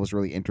being selfish was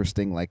really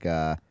interesting. Like,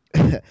 well,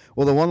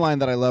 the one line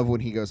that I love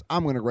when he goes,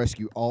 "I'm going to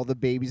rescue all the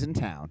babies in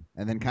town,"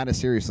 and then kind of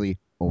seriously,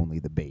 only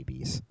the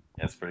babies.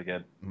 That's pretty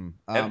good. Mm.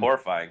 And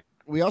horrifying.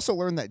 We also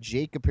learned that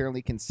Jake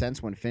apparently can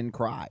sense when Finn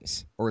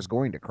cries or is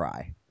going to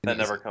cry. That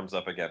never comes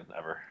up again,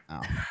 ever.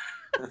 Oh.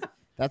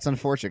 That's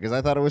unfortunate because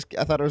I thought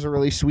it was a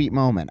really sweet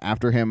moment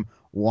after him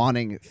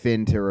wanting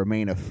Finn to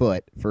remain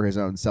afoot for his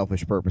own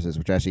selfish purposes,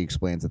 which actually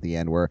explains at the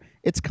end where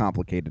it's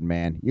complicated,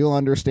 man. You'll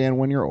understand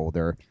when you're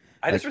older.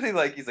 I just really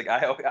like. He's like,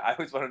 I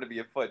always wanted to be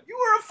afoot. You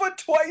were afoot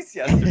twice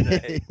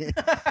yesterday.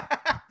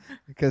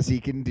 Because he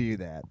can do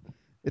that.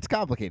 It's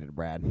complicated,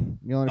 Brad.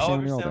 You'll understand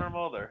when you're older. I'm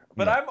older.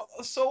 But Yeah.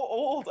 I'm so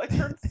old. I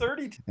turned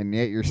 30. And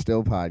yet you're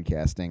still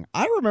podcasting.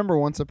 I remember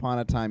once upon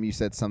a time you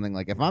said something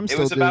like, if I'm still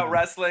It was about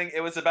wrestling.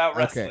 It was about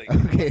wrestling.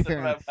 Okay. It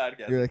wasn't about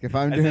podcasting. You're like, if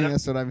I'm doing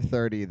this when I'm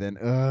 30, then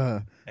Yeah.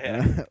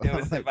 It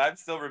was, if I'm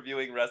still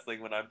reviewing wrestling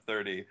when I'm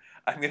 30,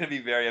 I'm going to be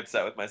very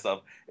upset with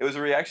myself. It was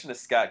a reaction to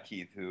Scott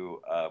Keith, who,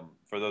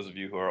 for those of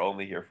you who are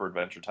only here for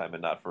Adventure Time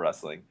and not for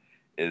wrestling,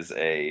 is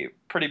a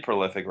pretty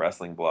prolific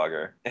wrestling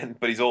blogger.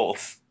 But he's old.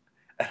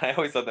 And I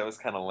always thought that was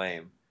kind of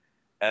lame.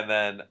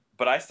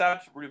 But I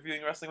stopped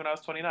reviewing wrestling when I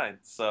was 29,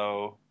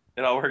 so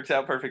it all worked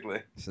out perfectly.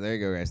 So there you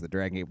go, guys. The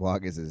Dragon Gate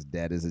blog is as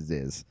dead as it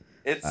is.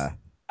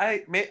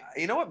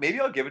 You know what? Maybe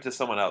I'll give it to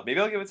someone else. Maybe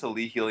I'll give it to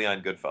Lee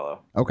Helion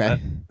Goodfellow.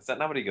 Okay. Is that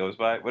not what he goes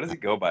by? What does he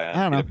go by on?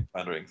 I don't know.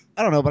 Ponderings?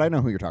 I don't know, but I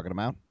know who you're talking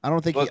about. I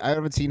don't think I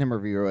haven't seen him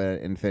review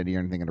Infinity or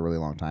anything in a really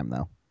long time,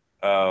 though.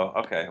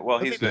 Oh, okay. Well,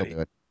 But he's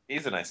good.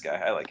 He's a nice guy.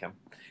 I like him.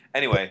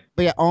 Anyway.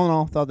 But yeah, all in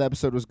all, thought the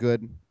episode was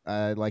good.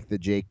 I like the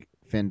Jake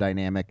Finn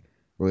dynamic.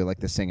 Really like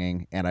the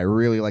singing, and I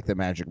really like the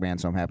Magic Man,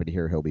 so I'm happy to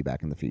hear he'll be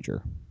back in the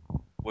future.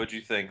 What'd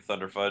you think,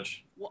 Thunder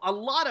Fudge? Well, a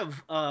lot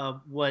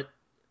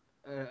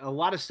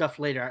of stuff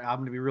later. I'm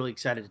going to be really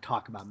excited to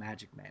talk about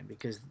Magic Man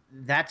because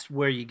that's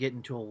where you get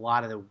into a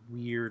lot of the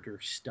weirder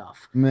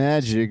stuff.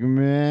 Magic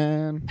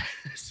Man,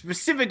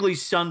 specifically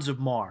Sons of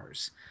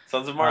Mars.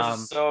 Sons of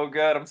Mars is so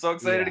good. I'm so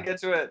excited to get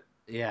to it.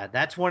 Yeah,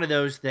 that's one of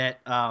those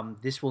that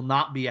this will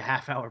not be a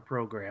half-hour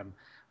program.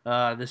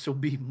 This will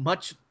be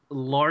much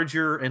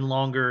larger and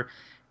longer.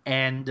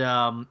 And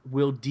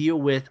we'll deal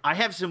with. I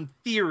have some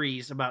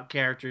theories about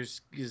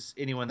characters because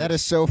anyone that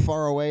is so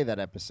far away. That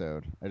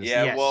episode.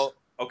 Yes. Well,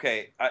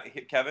 okay,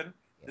 Kevin.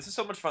 This is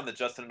so much fun that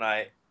Justin and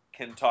I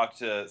can talk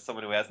to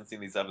someone who hasn't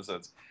seen these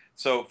episodes.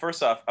 So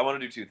first off, I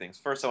want to do two things.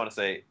 First, I want to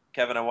say,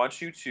 Kevin, I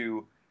want you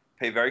to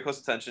pay very close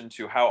attention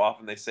to how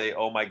often they say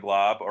 "oh my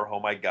glob" or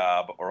 "oh my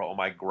gob" or "oh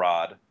my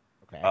grod"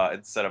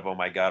 instead of "oh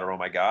my god" or "oh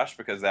my gosh,"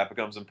 because that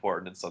becomes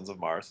important in Sons of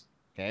Mars.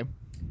 Okay.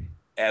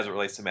 As it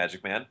relates to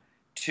Magic Man.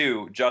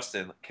 2,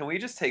 Justin, can we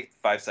just take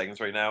 5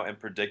 seconds right now and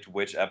predict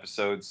which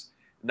episodes,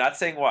 not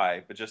saying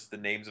why, but just the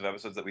names of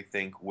episodes that we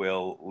think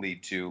will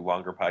lead to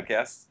longer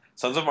podcasts?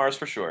 Sons of Mars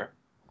for sure.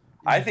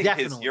 I think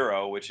his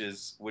Euro, which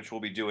we'll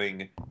be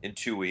doing in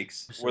 2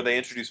 weeks, where they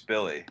introduce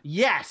Billy.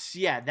 Yes,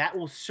 yeah, that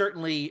will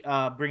certainly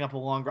bring up a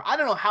longer. I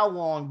don't know how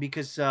long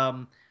because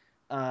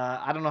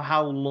I don't know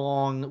how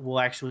long we'll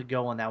actually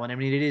go on that one. I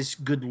mean, it is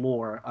good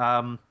lore.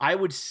 I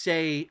would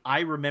say I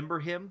remember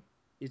him.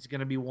 It's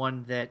going to be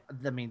one that,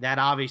 I mean, that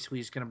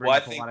obviously is going to bring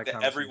up a lot of conversations. I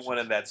think that everyone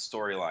in that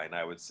storyline,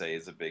 I would say,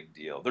 is a big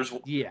deal.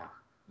 Yeah.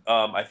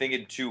 I think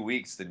in 2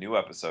 weeks, the new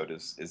episode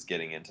is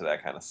getting into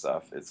that kind of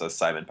stuff. It's a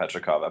Simon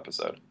Petrikov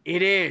episode.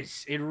 It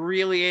is. It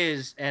really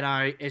is. And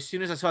as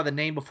soon as I saw the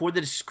name, before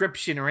the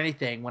description or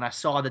anything, when I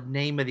saw the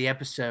name of the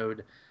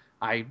episode,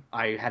 I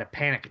had a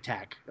panic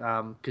attack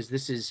because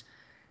this is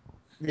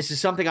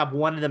something I've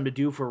wanted them to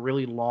do for a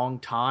really long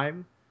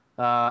time.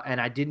 And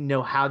I didn't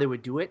know how they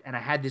would do it. And I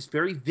had this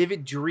very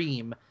vivid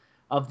dream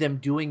of them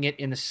doing it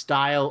in the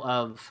style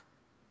of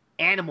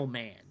Animal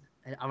Man.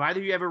 Have either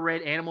of you ever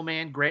read Animal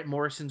Man, Grant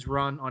Morrison's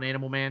run on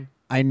Animal Man?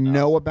 I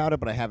know about it,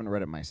 but I haven't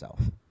read it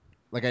myself.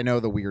 Like, I know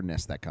the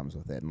weirdness that comes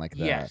with it. And like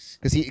yes.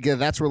 Because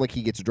that's where like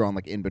he gets drawn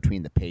like in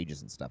between the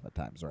pages and stuff at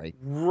times, right?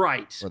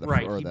 Right. Or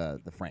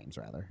the frames,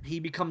 rather. He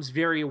becomes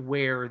very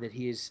aware that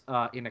he is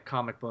in a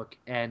comic book.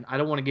 And I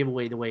don't want to give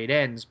away the way it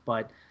ends,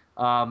 but...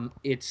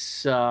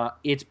 it's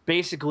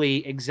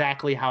basically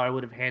exactly how I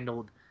would have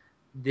handled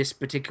this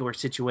particular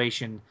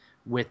situation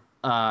with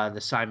the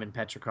Simon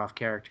Petrikov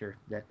character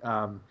that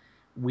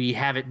we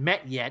haven't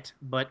met yet,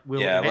 but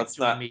we'll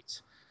eventually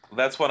meet.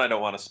 That's one I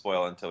don't want to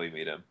spoil until we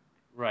meet him.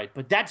 Right,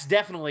 but that's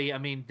definitely, I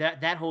mean,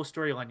 that whole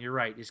storyline, you're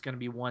right, is going to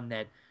be one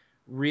that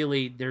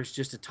really there's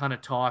just a ton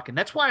of talk, and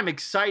that's why I'm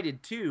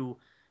excited too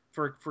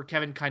for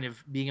Kevin kind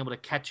of being able to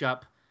catch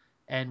up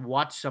and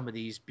watch some of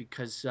these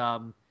because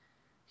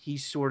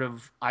he's sort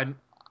of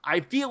I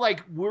feel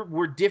like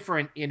we're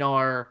different in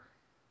our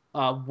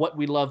what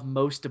we love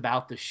most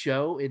about the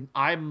show, and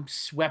I'm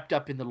swept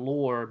up in the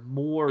lore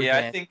more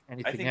Yeah, than I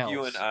anything think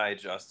you else. and I,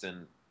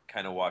 Justin,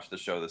 kind of watch the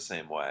show the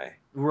same way.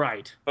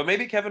 Right. But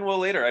maybe Kevin will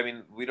later. I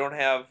mean,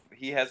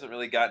 he hasn't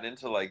really gotten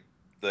into like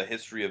the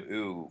history of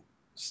ooh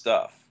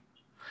stuff.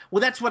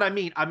 Well, that's what I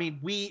mean. I mean,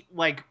 we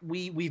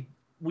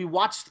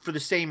watched for the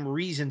same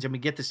reasons and we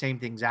get the same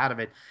things out of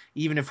it,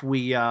 even if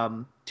we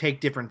take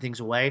different things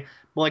away.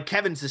 But like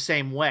Kevin's the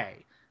same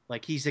way.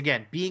 Like he's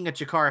again being a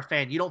Chikara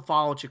fan. You don't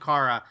follow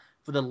Chikara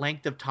for the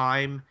length of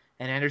time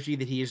and energy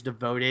that he has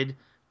devoted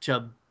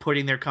to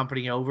putting their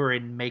company over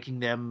and making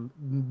them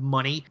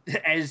money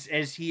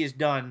as he has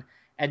done,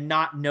 and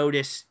not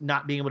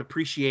being able to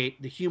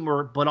appreciate the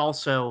humor, but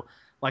also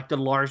like the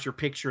larger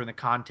picture and the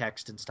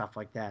context and stuff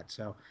like that.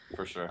 So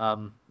For sure.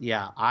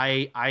 yeah,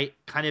 I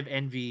kind of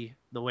envy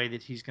the way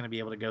that he's going to be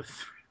able to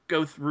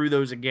go through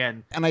those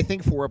again. And I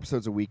think 4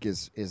 episodes a week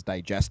is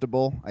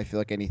digestible. I feel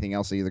like anything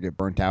else, I either get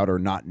burnt out or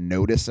not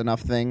notice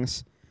enough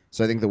things.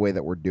 So I think the way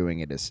that we're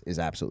doing it is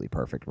absolutely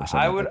perfect. For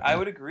I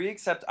would agree,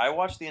 except I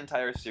watched the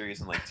entire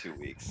series in like 2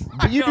 weeks.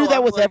 But you I know, do that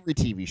I'm with like- every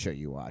TV show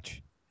you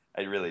watch.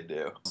 I really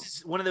do.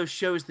 It's one of those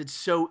shows that's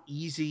so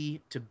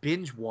easy to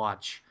binge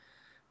watch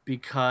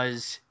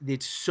because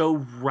it's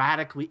so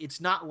radically.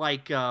 It's not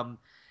like One,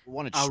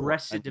 it's short,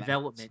 Arrested and-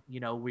 Development,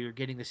 where you're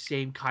getting the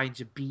same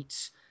kinds of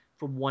beats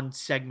from one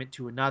segment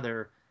to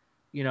another.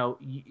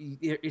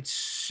 It's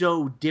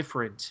so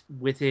different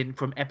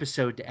from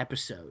episode to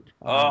episode.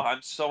 Oh,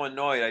 I'm so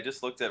annoyed. I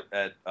just looked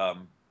at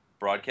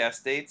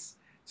broadcast dates.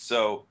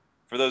 So,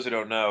 for those who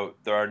don't know,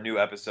 there are new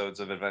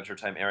episodes of Adventure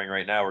Time airing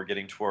right now. We're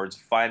getting towards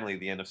finally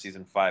the end of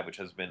season 5, which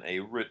has been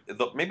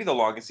maybe the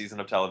longest season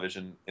of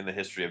television in the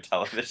history of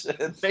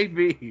television.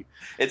 Maybe.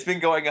 It's been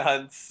going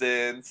on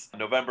since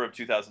November of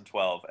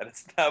 2012, and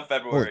it's now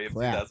February of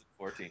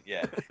 2014.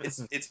 Yeah,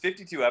 it's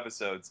 52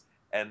 episodes,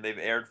 and they've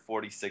aired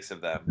 46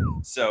 of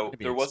them. So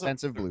there wasn't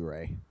expensive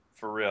Blu-ray.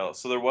 for real.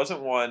 So there wasn't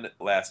one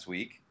last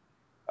week.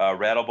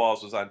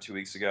 Rattleballs was on 2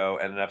 weeks ago,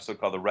 and an episode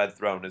called The Red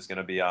Throne is going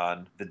to be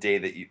on the day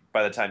that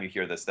by the time you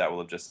hear this, that will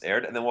have just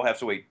aired. And then we'll have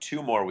to wait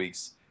 2 more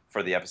weeks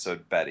for the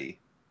episode Betty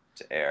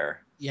to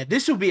air. Yeah,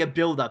 this will be a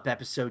build-up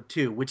episode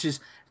too, which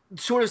is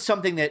sort of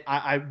something that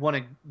I want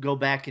to go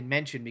back and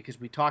mention, because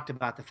we talked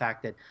about the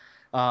fact that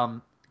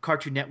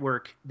Cartoon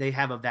Network, they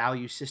have a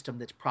value system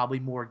that's probably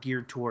more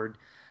geared toward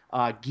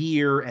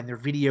gear and their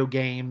video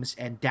games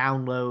and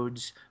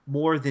downloads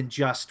more than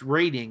just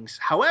ratings.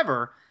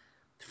 However,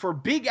 for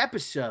big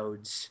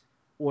episodes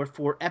or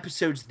for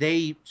episodes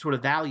they sort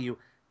of value,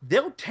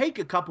 they'll take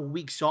a couple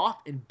weeks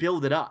off and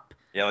build it up.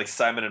 Yeah, like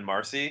Simon and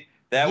Marcy.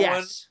 That Yes.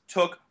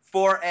 one took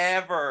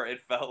forever, it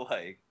felt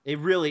like. It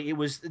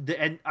was,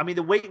 and I mean,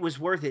 the wait was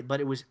worth it,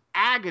 but it was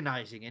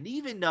agonizing. And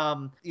even,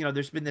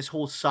 there's been this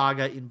whole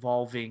saga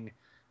involving,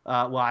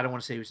 well, I don't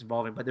want to say it was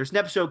involving, but there's an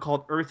episode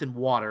called Earth and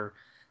Water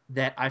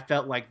that I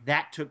felt like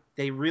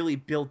they really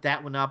built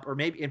that one up, or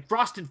maybe in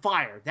Frost and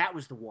Fire, that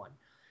was the one.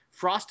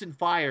 Frost and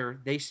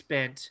Fire, they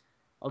spent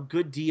a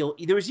good deal.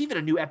 There was even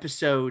a new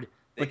episode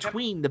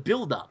between the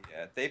build-up.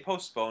 Yeah, they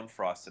postponed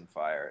Frost and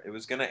Fire. It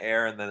was going to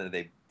air, and then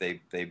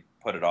they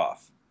put it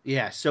off.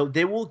 Yeah, so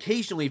they will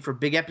occasionally, for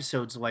big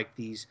episodes like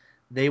these,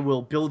 they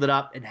will build it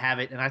up and have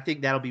it, and I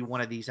think that'll be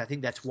one of these. I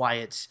think that's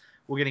why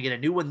we're going to get a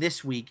new one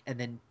this week, and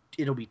then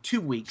it'll be 2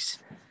 weeks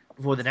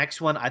before the next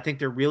one. I think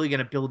they're really going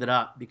to build it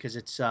up because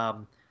it's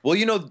Well,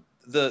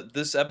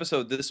 this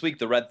episode this week,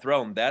 The Red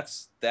Throne, that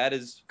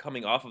is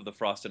coming off of the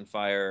Frost and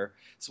Fire.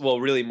 Well,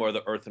 really more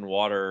the Earth and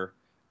Water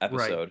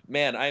episode. Right.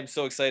 Man, I am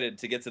so excited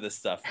to get to this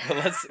stuff.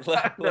 Let's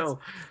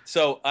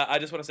So I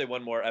just want to say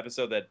one more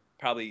episode that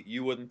probably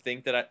you wouldn't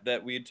think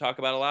that we'd talk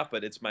about a lot,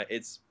 but it's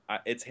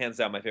hands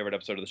down my favorite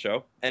episode of the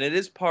show, and it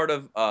is part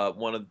of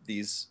one of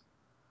these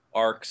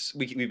arcs.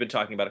 We've been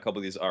talking about a couple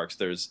of these arcs.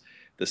 There's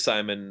the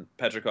Simon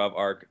Petrikov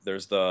arc.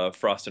 There's the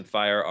Frost and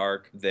Fire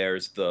arc.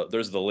 There's the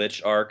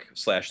Lich arc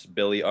 /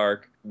 Billy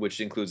arc, which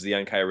includes the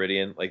Young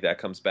Kyridian. Like that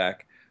comes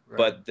back. Right.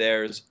 But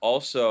there's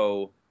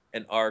also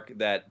an arc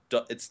that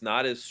it's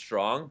not as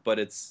strong, but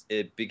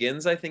it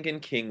begins, I think, in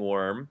King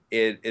Worm.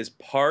 It is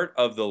part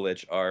of the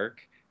Lich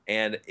arc,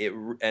 and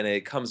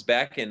it comes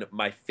back in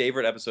my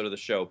favorite episode of the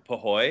show,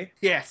 Pahoy.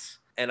 Yes.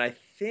 And I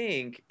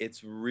think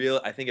it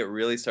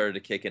really started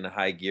to kick into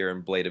high gear in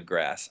Blade of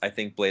Grass. I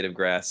think Blade of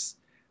Grass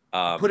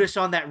put us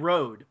on that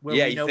road where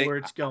we know where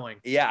it's going.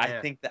 Yeah,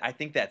 I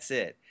think that's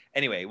it.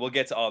 Anyway, we'll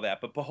get to all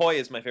that. But Pahoy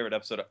is my favorite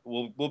episode.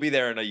 We'll be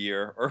there in a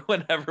year or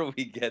whenever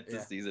we get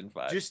to season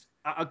 5. Just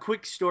a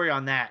quick story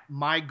on that.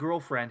 My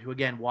girlfriend, who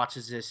again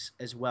watches this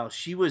as well,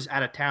 she was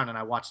out of town and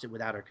I watched it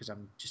without her because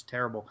I'm just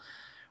terrible.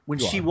 When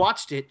she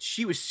watched it,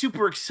 she was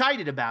super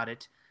excited about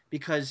it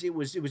because it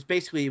was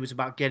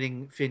about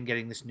Finn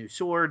getting this new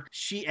sword.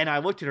 I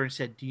looked at her and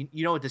said, "Do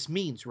you know what this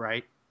means,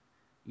 right?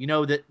 You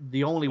know that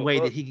the only way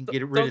that he can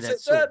get rid of that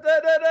sword."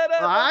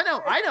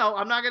 I know.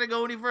 I'm not going to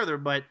go any further,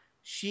 but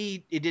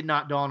it did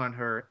not dawn on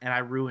her, and I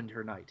ruined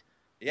her night.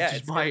 Yeah,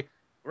 just by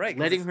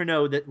letting her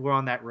know that we're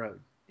on that road.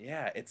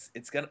 Yeah,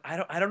 it's gonna.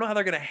 I don't know how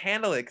they're gonna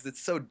handle it because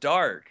it's so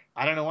dark.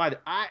 I don't know why.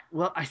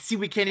 I see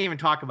we can't even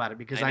talk about it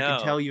because I I can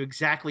know. tell you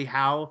exactly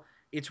how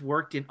it's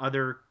worked in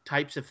other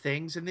types of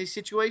things in these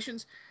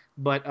situations,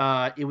 but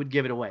it would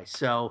give it away.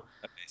 So,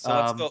 Okay, so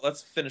let's go.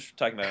 Let's finish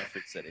talking about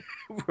Freak City,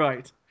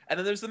 right. and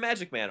then there's the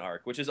Magic Man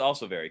arc, which is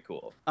also very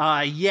cool.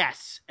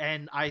 Yes,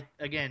 and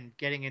again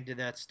getting into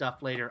that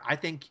stuff later. I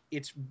think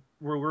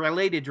we're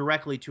related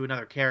directly to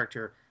another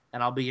character,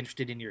 and I'll be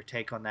interested in your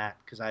take on that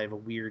because I have a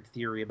weird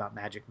theory about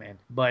Magic Man.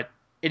 But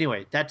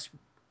anyway, that's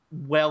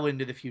well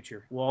into the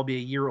future. We'll all be a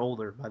year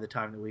older by the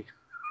time that we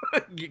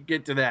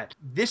get to that.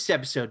 This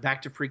episode,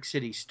 Back to Freak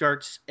City,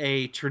 starts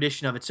a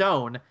tradition of its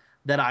own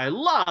that I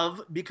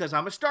love because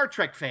I'm a Star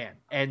Trek fan.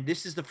 And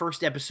this is the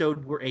first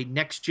episode where a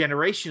Next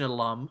Generation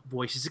alum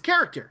voices a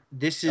character.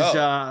 This is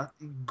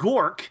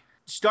Gork,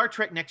 Star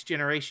Trek Next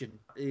Generation.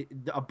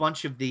 A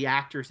bunch of the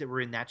actors that were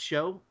in that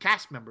show,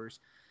 cast members,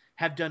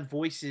 have done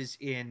voices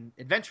in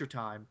Adventure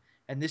Time.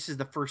 And this is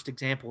the first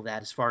example of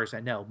that, as far as I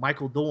know.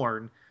 Michael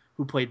Dorn,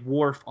 who played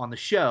Worf on the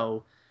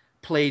show,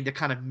 played the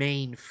kind of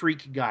main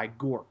freak guy,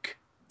 Gork.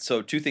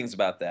 So two things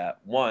about that.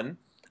 One,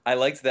 I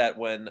liked that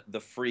when the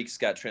freaks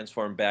got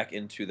transformed back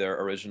into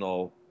their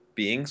original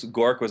beings,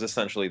 Gork was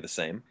essentially the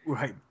same.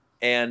 Right.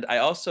 And I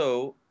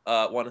also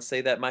want to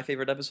say that my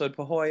favorite episode,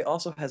 Pahoy,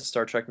 also has a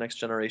Star Trek Next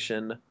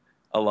Generation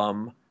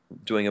alum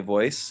doing a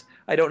voice.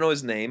 I don't know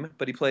his name,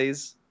 but he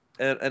plays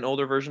an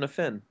older version of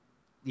Finn.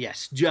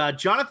 Yes,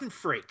 Jonathan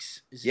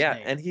Frakes is his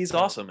name. And he's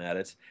awesome at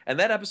it. And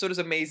that episode is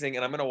amazing,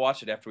 and I'm going to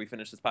watch it after we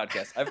finish this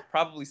podcast. I've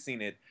probably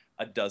seen it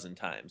a dozen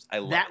times. I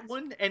love that it.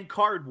 one, and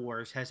Card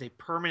Wars has a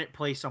permanent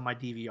place on my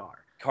DVR.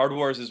 Card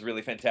Wars is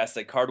really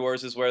fantastic. Card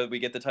Wars is where we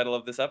get the title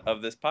of this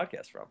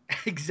podcast from.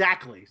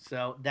 Exactly.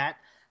 So that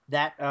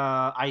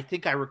I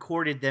think I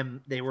recorded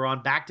them. They were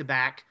on back to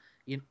back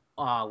in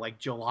like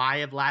July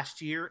of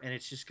last year, and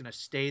it's just going to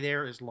stay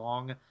there as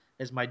long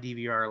as my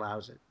DVR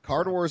allows it.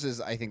 Card Wars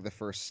is, I think, the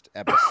first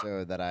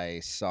episode that I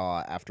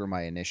saw after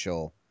my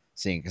initial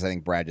seeing, because I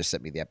think Brad just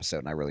sent me the episode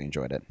and I really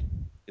enjoyed it.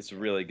 It's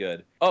really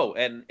good. Oh,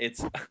 and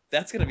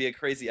that's going to be a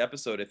crazy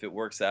episode if it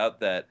works out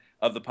that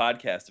of the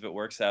podcast. If it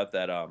works out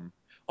that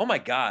oh my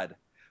god,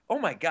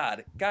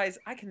 guys,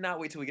 I cannot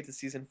wait till we get to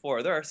season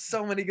 4. There are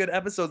so many good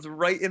episodes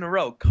right in a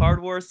row.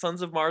 Card Wars,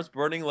 Sons of Mars,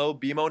 Burning Low,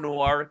 BMO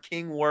Noir,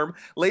 King Worm,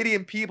 Lady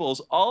and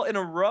Peebles, all in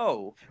a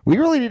row. We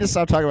really need to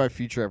stop talking about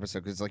future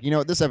episodes because, like, you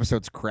know, this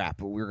episode's crap,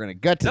 but we're gonna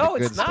get to the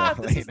good stuff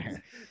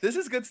later. This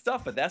is good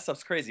stuff, but that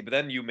stuff's crazy. But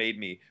then you made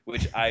me,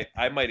 which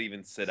I might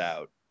even sit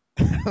out.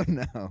 Oh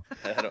no!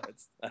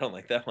 I don't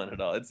like that one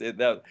at all.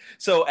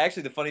 So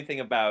actually, the funny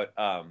thing about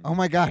oh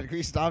my god, can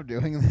we stop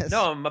doing this?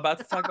 No, I'm about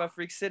to talk about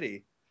Freak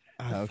City.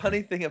 The Okay.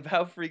 funny thing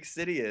about Freak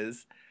City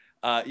is,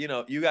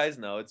 you guys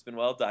know, it's been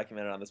well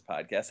documented on this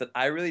podcast that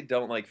I really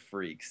don't like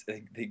freaks.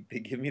 They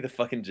give me the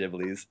fucking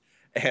giblies,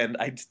 and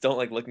I just don't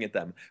like looking at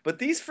them. But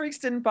these freaks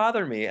didn't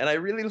bother me, and I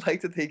really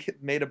liked that they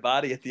made a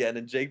body at the end,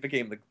 and Jake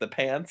became the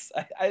pants.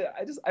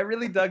 I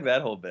really dug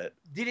that whole bit.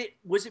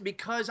 Was it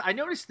because I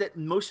noticed that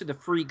most of the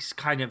freaks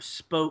kind of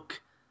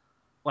spoke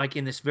like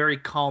in this very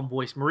calm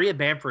voice? Maria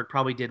Bamford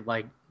probably did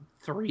like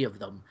 3 of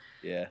them.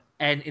 Yeah.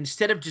 And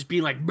instead of just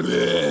being like,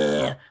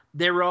 bleh,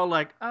 they were all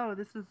like, "Oh,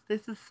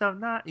 this is so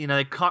not,"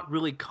 they caught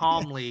really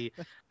calmly.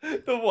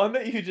 The one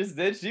that you just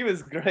did, she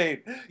was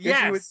great.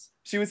 Yes.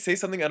 She would say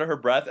something under her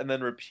breath and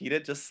then repeat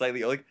it just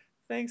slightly, like,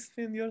 "Thanks,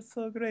 Finn, you're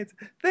so great.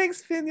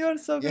 Thanks, Finn, you're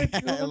so great."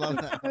 Yeah, I love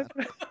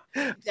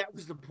that. That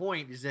was the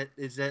point. Is that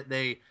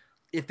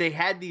if they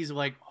had these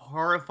like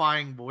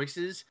horrifying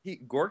voices,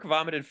 Gork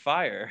vomited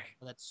fire.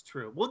 That's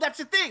true. Well, that's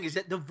the thing, is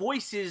that the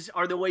voices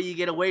are the way you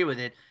get away with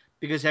it,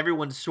 because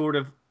everyone's sort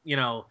of,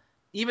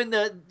 even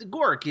the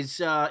Gork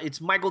is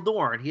it's Michael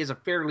Dorn. He has a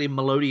fairly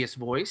melodious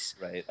voice.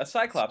 Right. A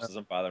Cyclops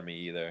doesn't bother me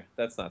either.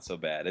 That's not so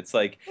bad. It's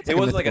like It's it like a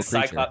wasn't like a mythical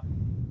creature. Cyclops.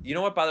 You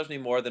know what bothers me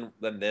more than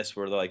this,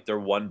 where they're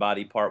one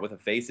body part with a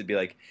face? It'd be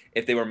like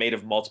if they were made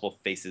of multiple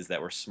faces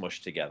that were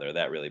smushed together.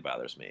 That really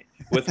bothers me.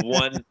 With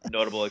one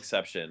notable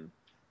exception.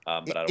 But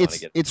I don't want to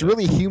get. It's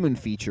really human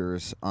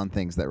features on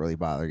things that really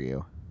bother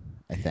you,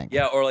 I think.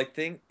 Yeah, or like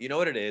you know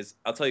what it is?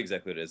 I'll tell you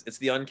exactly what it is. It's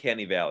the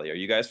uncanny valley. Are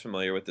you guys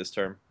familiar with this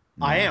term?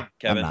 No, I am.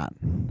 Kevin? I'm not.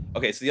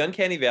 Okay, so the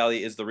uncanny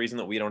valley is the reason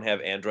that we don't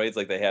have androids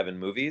like they have in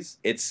movies.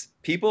 It's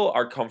people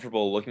are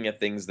comfortable looking at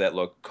things that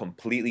look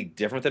completely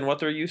different than what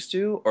they're used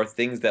to, or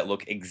things that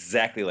look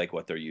exactly like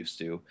what they're used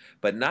to,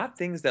 but not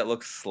things that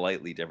look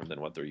slightly different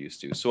than what they're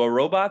used to. So a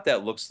robot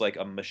that looks like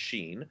a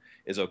machine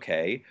is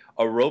okay.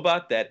 A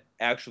robot that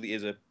actually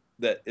is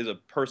a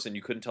person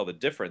you couldn't tell the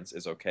difference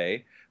is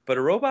okay. But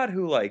a robot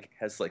who like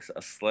has like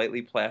a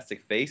slightly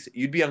plastic face,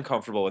 you'd be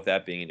uncomfortable with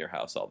that being in your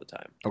house all the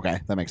time. Okay,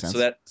 that makes sense.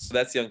 So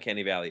that's the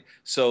uncanny valley.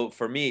 So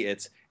for me,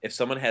 it's if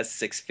someone has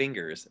 6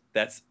 fingers,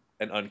 that's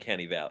an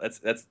uncanny valley.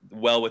 That's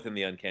well within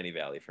the uncanny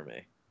valley for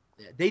me.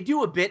 They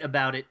do a bit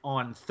about it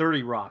on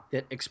 30 Rock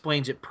that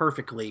explains it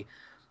perfectly,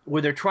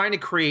 where they're trying to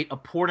create a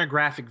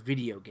pornographic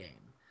video game,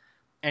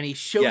 and he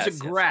shows a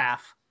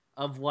graph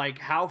of like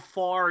how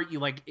far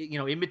you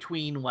in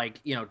between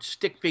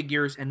stick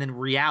figures and then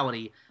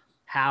reality,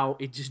 how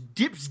it just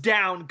dips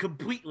down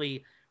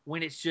completely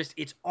when it's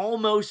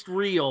almost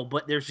real,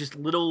 but there's just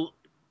little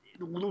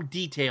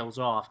details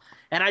off.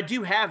 And I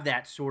do have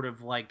that sort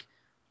of like,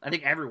 I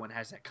think everyone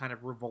has that kind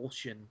of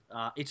revulsion.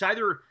 It's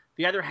either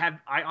they either have,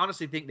 I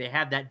honestly think they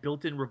have that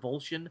built-in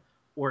revulsion,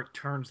 or it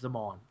turns them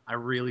on. I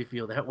really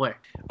feel that way.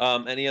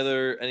 Any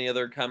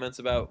other comments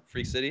about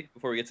Freak City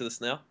before we get to the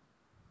snail?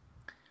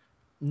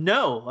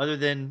 No, other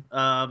than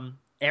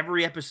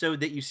every episode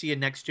that you see a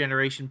Next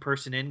Generation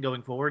person in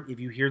going forward, if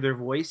you hear their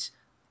voice,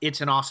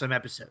 it's an awesome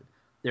episode.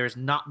 There's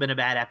not been a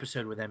bad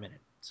episode with them in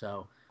it.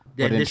 So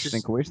what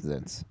interesting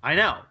coincidence. I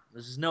know.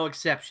 This is no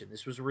exception.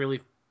 This was a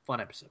really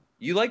fun episode.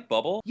 You like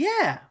Bubble?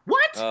 Yeah.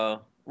 What?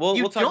 We'll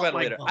talk about it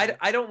like later. Bubble.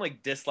 I don't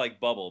like dislike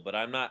Bubble, but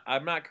I'm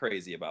not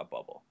crazy about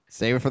Bubble.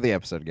 Save it for the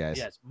episode, guys.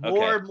 Yes.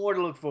 More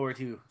to look forward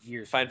to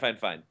years. Fine.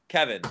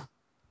 Kevin,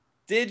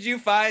 did you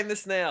find the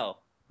snail?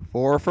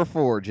 4 for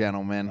 4,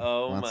 gentlemen.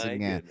 Oh Once my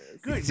again.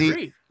 goodness. Good See,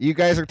 grief. you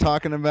guys are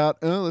talking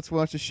about, let's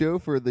watch a show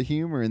for the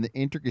humor and the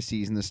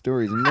intricacies and the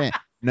stories. And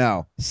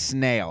no,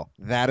 snail.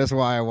 That is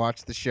why I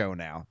watch the show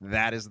now.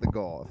 That is the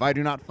goal. If I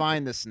do not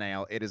find the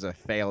snail, it is a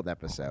failed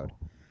episode.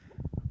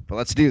 But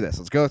let's do this.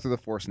 Let's go through the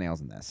 4 snails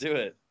in this. Do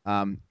it.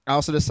 I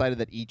also decided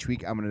that each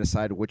week I'm going to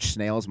decide which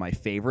snail is my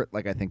favorite.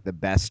 Like, I think the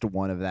best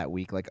one of that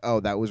week. Like, oh,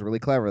 that was really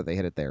clever. They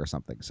hit it there or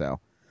something. So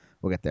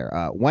we'll get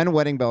there. When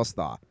Wedding Bells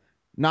Thaw.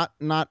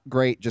 Not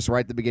great. Just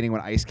right at the beginning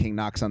when Ice King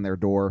knocks on their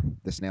door,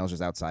 the snail's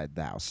just outside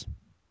the house.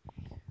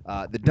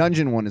 The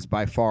dungeon one is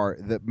by far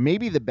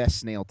maybe the best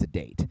snail to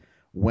date.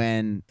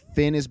 When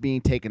Finn is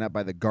being taken up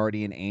by the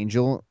guardian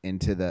angel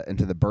into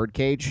the bird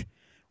cage,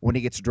 when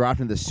he gets dropped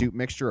into the soup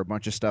mixture, a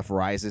bunch of stuff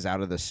rises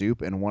out of the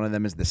soup, and one of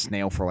them is the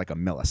snail for like a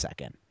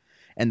millisecond.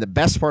 And the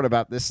best part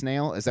about this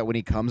snail is that when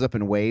he comes up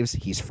and waves,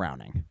 he's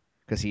frowning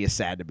because he is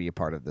sad to be a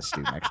part of the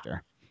stew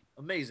mixture.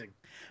 Amazing.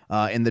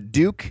 In the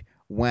Duke,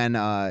 when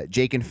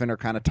Jake and Finn are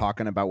kind of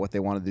talking about what they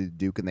want to do to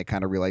Duke and they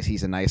kind of realize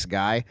he's a nice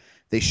guy,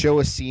 they show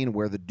a scene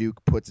where the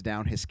Duke puts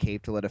down his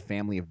cape to let a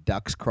family of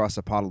ducks cross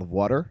a puddle of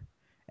water,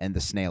 and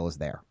the snail is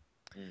there.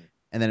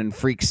 And then in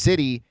Freak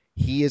City,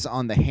 he is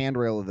on the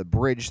handrail of the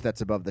bridge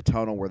that's above the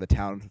tunnel where the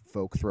town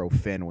folk throw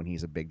Finn when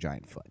he's a big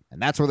giant foot.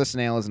 And that's where the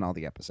snail is in all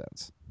the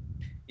episodes.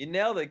 You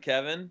nailed it,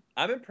 Kevin.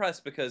 I'm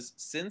impressed because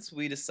since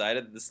we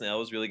decided that the snail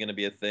was really going to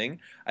be a thing,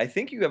 I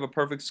think you have a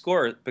perfect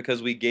score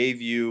because we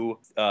gave you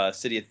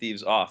City of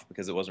Thieves off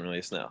because it wasn't really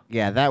a snail.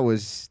 Yeah, that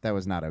was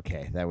not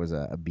okay. That was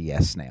a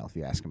BS snail, if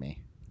you ask me.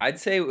 I'd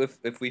say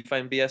if we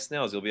find BS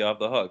snails, you'll be off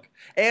the hook.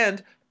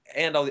 And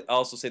I'll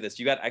also say this: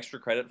 you got extra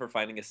credit for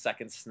finding a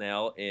second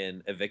snail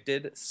in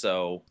Evicted,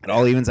 so it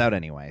all evens out,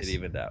 anyways. It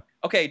evened out.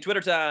 Okay,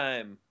 Twitter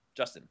time,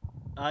 Justin.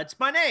 It's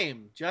my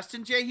name,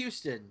 Justin J.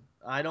 Houston.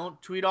 I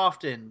don't tweet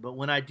often, but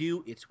when I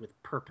do, it's with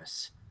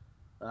purpose.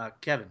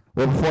 Kevin.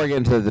 Well, before I get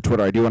into the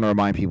Twitter, I do want to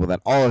remind people that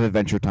all of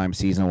Adventure Time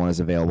Season 1 is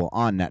available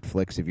on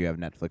Netflix. If you have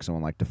Netflix and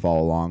would like to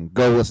follow along,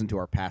 go listen to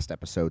our past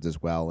episodes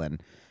as well.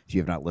 And if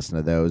you have not listened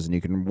to those, and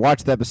you can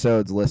watch the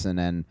episodes, listen,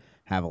 and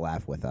have a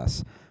laugh with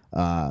us.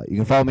 You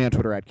can follow me on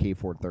Twitter at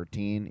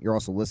KFord13. You're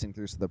also listening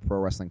through the Pro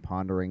Wrestling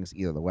Ponderings,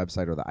 either the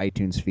website or the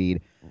iTunes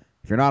feed.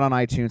 If you're not on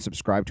iTunes,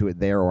 subscribe to it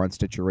there or on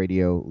Stitcher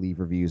Radio. Leave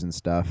reviews and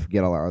stuff.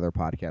 Get all our other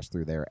podcasts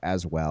through there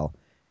as well.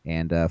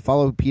 And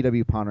follow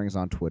PW Ponderings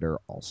on Twitter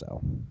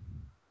also.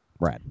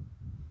 Brad.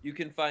 You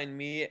can find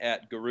me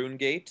at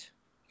Garoongate.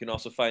 You can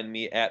also find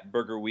me at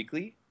Burger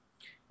Weekly.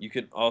 You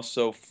can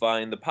also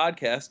find the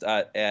podcast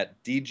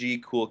at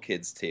DG Cool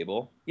Kids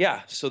Table.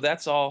 Yeah, so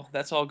that's all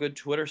good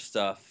Twitter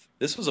stuff.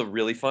 This was a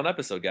really fun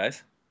episode,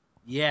 guys.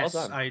 Yes,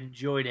 well done. I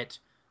enjoyed it.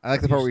 I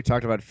like the part where we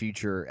talked about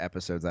future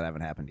episodes that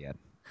haven't happened yet.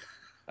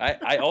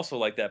 I also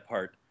like that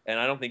part, and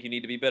I don't think you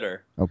need to be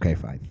bitter. Okay,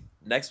 fine.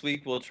 Next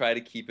week, we'll try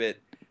to keep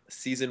it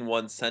Season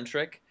 1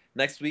 centric.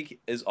 Next week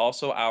is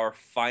also our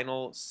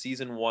final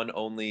Season 1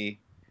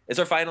 only. It's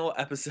our final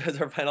episode. It's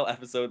our final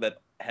episode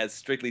that has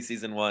strictly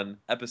Season 1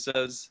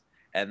 episodes.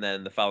 And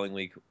then the following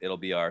week, it'll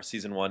be our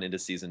Season 1 into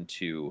Season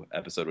 2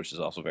 episode, which is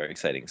also very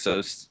exciting.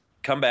 So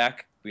come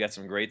back. We got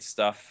some great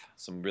stuff,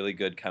 some really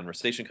good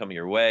conversation coming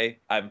your way.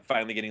 I'm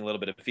finally getting a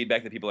little bit of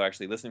feedback that people are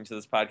actually listening to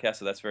this podcast,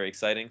 so that's very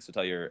exciting. So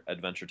tell your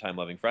Adventure Time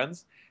loving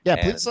friends. Yeah,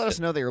 please let us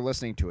know that you're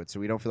listening to it so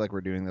we don't feel like we're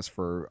doing this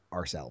for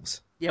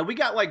ourselves. Yeah, we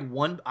got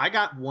I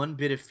got one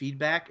bit of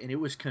feedback, and it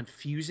was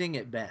confusing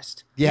at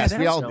best. Yes,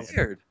 we all did.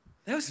 Weird.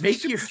 That was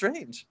super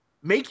strange.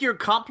 Make your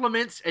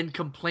compliments and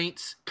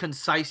complaints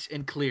concise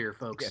and clear,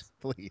 folks. Yes,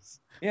 please.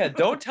 Yeah,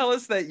 don't tell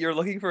us that you're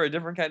looking for a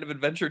different kind of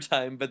Adventure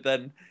Time, but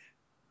then...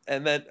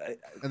 And then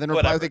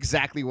reply with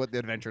exactly what the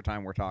Adventure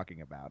Time we're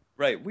talking about.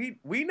 Right.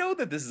 We know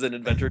that this is an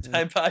Adventure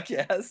Time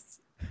podcast.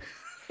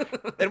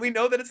 And we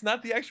know that it's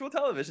not the actual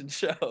television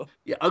show.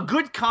 Yeah, a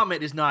good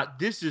comment is not,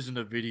 this isn't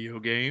a video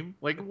game.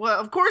 Like, well,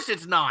 of course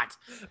it's not.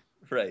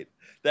 Right.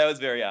 That was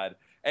very odd.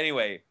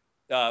 Anyway,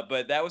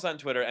 but that was on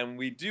Twitter, and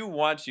we do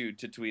want you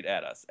to tweet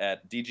at us,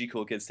 at DG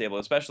Cool Kids Table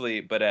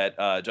especially, but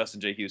at Justin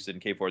J. Houston,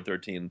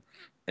 K413,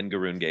 and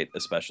Garoongate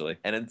especially.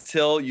 And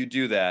until you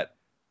do that,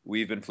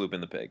 we've been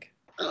Flooping the Pig.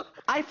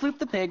 I flooped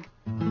the pig.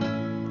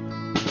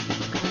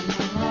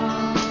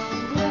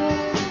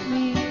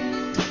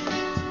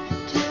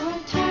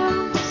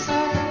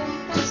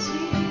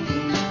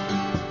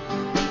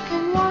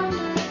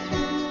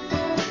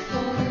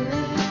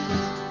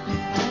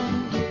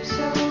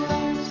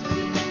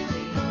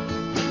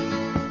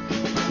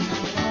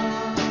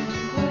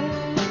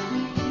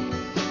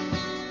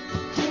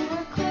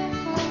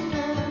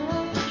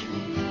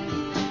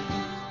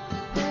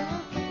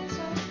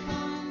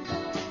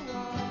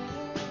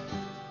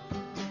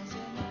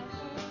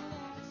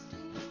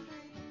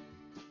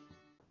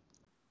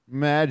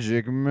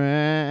 Magic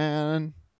Man.